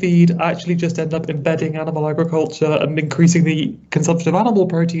animal feed, actually just end up embedding animal agriculture and increasing the consumption of animal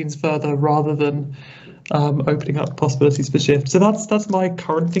proteins further, rather than opening up possibilities for shift. So that's my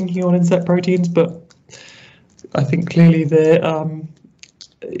current thinking on insect proteins, but I think clearly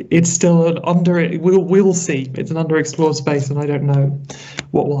it's still we'll see. It's an underexplored space, and I don't know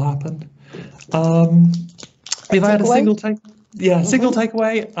what will happen. If I had a single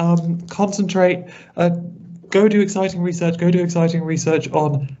takeaway, concentrate. Go do exciting research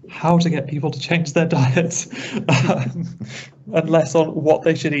on how to get people to change their diets, and less on what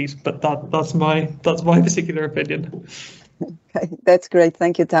they should eat. But that's my particular opinion. Okay, that's great.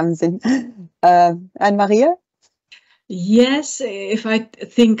 Thank you, Tamsin. And Maria? Yes, if I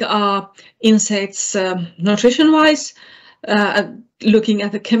think insects nutrition-wise, looking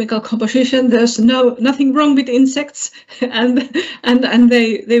at the chemical composition, there's nothing wrong with insects, and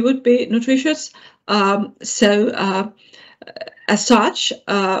they would be nutritious. So as such,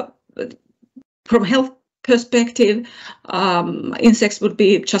 from health perspective, insects would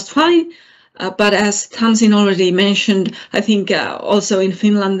be just fine. But as Tamsin already mentioned, I think also in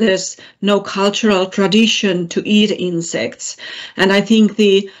Finland there's no cultural tradition to eat insects, and I think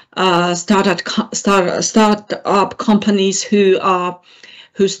the startup companies who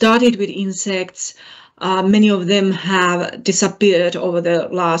started with insects, many of them have disappeared over the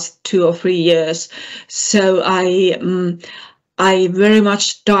last 2 or 3 years. So I very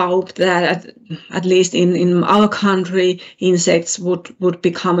much doubt that at least in our country, insects would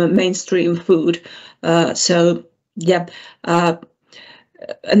become a mainstream food. So yeah.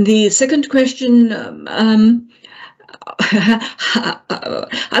 And the second question, I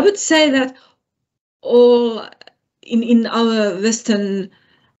would say that all in our Western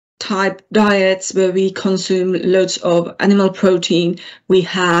type diets where we consume loads of animal protein, we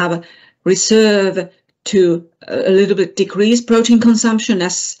have reserve to a little bit decrease protein consumption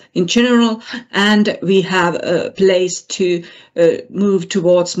as in general, and we have a place to move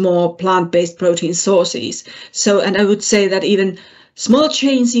towards more plant-based protein sources. So, and I would say that even small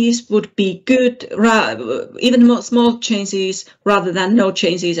changes would be good, even more small changes rather than no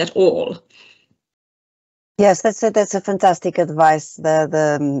changes at all. Yes, that's a fantastic advice.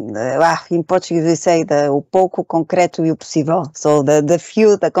 In Portuguese we say o pouco concreto e o possível. So the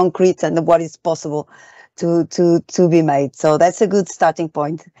few, the concrete, and what is possible to be made. So that's a good starting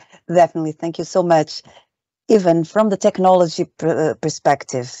point. Definitely. Thank you so much. Even from the technology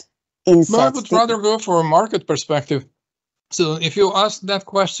perspective, insects. Well, I would rather go for a market perspective. So if you ask that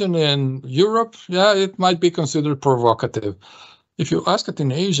question in Europe, yeah, it might be considered provocative. If you ask it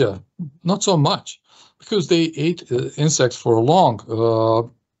in Asia, not so much, because they ate insects for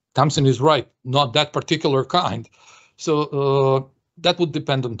long. Tamsin is right, not that particular kind. So that would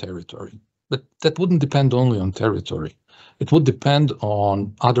depend on territory. But that wouldn't depend only on territory. It would depend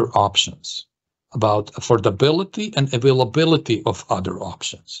on other options, about affordability and availability of other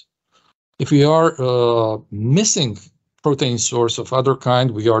options. If we are missing protein source of other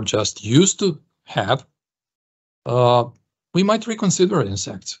kind we are just used to have, we might reconsider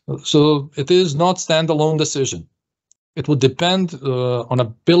insects. So it is not standalone decision. It would depend on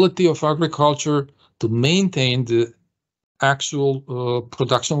ability of agriculture to maintain the actual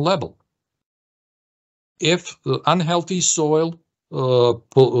production level. If unhealthy soil,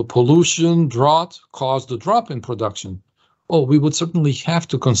 pollution, drought caused a drop in production, we would certainly have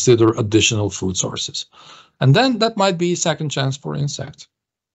to consider additional food sources. And then that might be second chance for insects.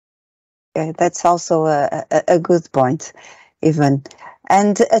 Yeah, that's also a good point, Ivan.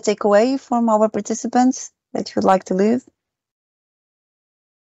 And a takeaway from our participants that you'd like to leave?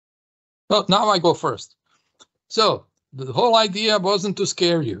 Well, now I go first. So the whole idea wasn't to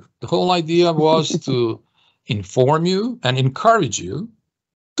scare you. The whole idea was to inform you and encourage you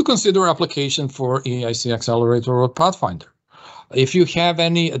to consider application for EIC Accelerator or Pathfinder. If you have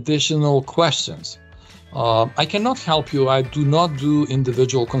any additional questions, I cannot help you. I do not do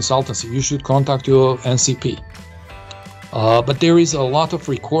individual consultancy. You should contact your NCP. But there is a lot of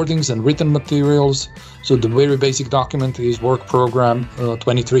recordings and written materials. So the very basic document is Work Program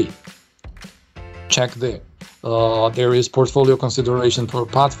 23. Check there. There is portfolio consideration for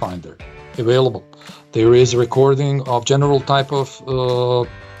Pathfinder available. There is a recording of general type of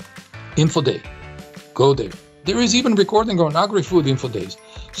info day. Go there. There is even recording on agri-food info days.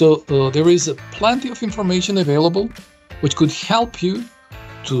 So there is plenty of information available which could help you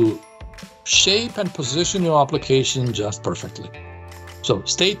to shape and position your application just perfectly. So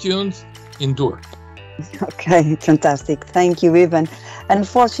stay tuned, endure. Okay, fantastic. Thank you, Ivan.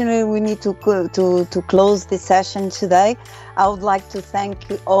 Unfortunately, we need to close this session today. I would like to thank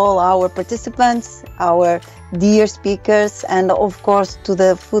all our participants, our dear speakers, and of course to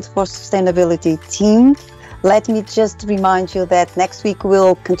the Food for Sustainability team. Let me just remind you that next week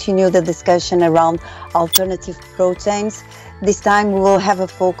we'll continue the discussion around alternative proteins. This time we will have a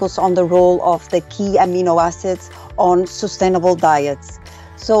focus on the role of the key amino acids on sustainable diets.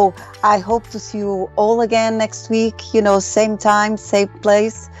 So I hope to see you all again next week, same time, same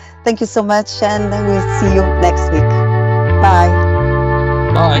place. Thank you so much, and we'll see you next week. Bye.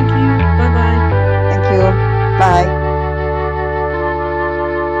 Bye. Thank you.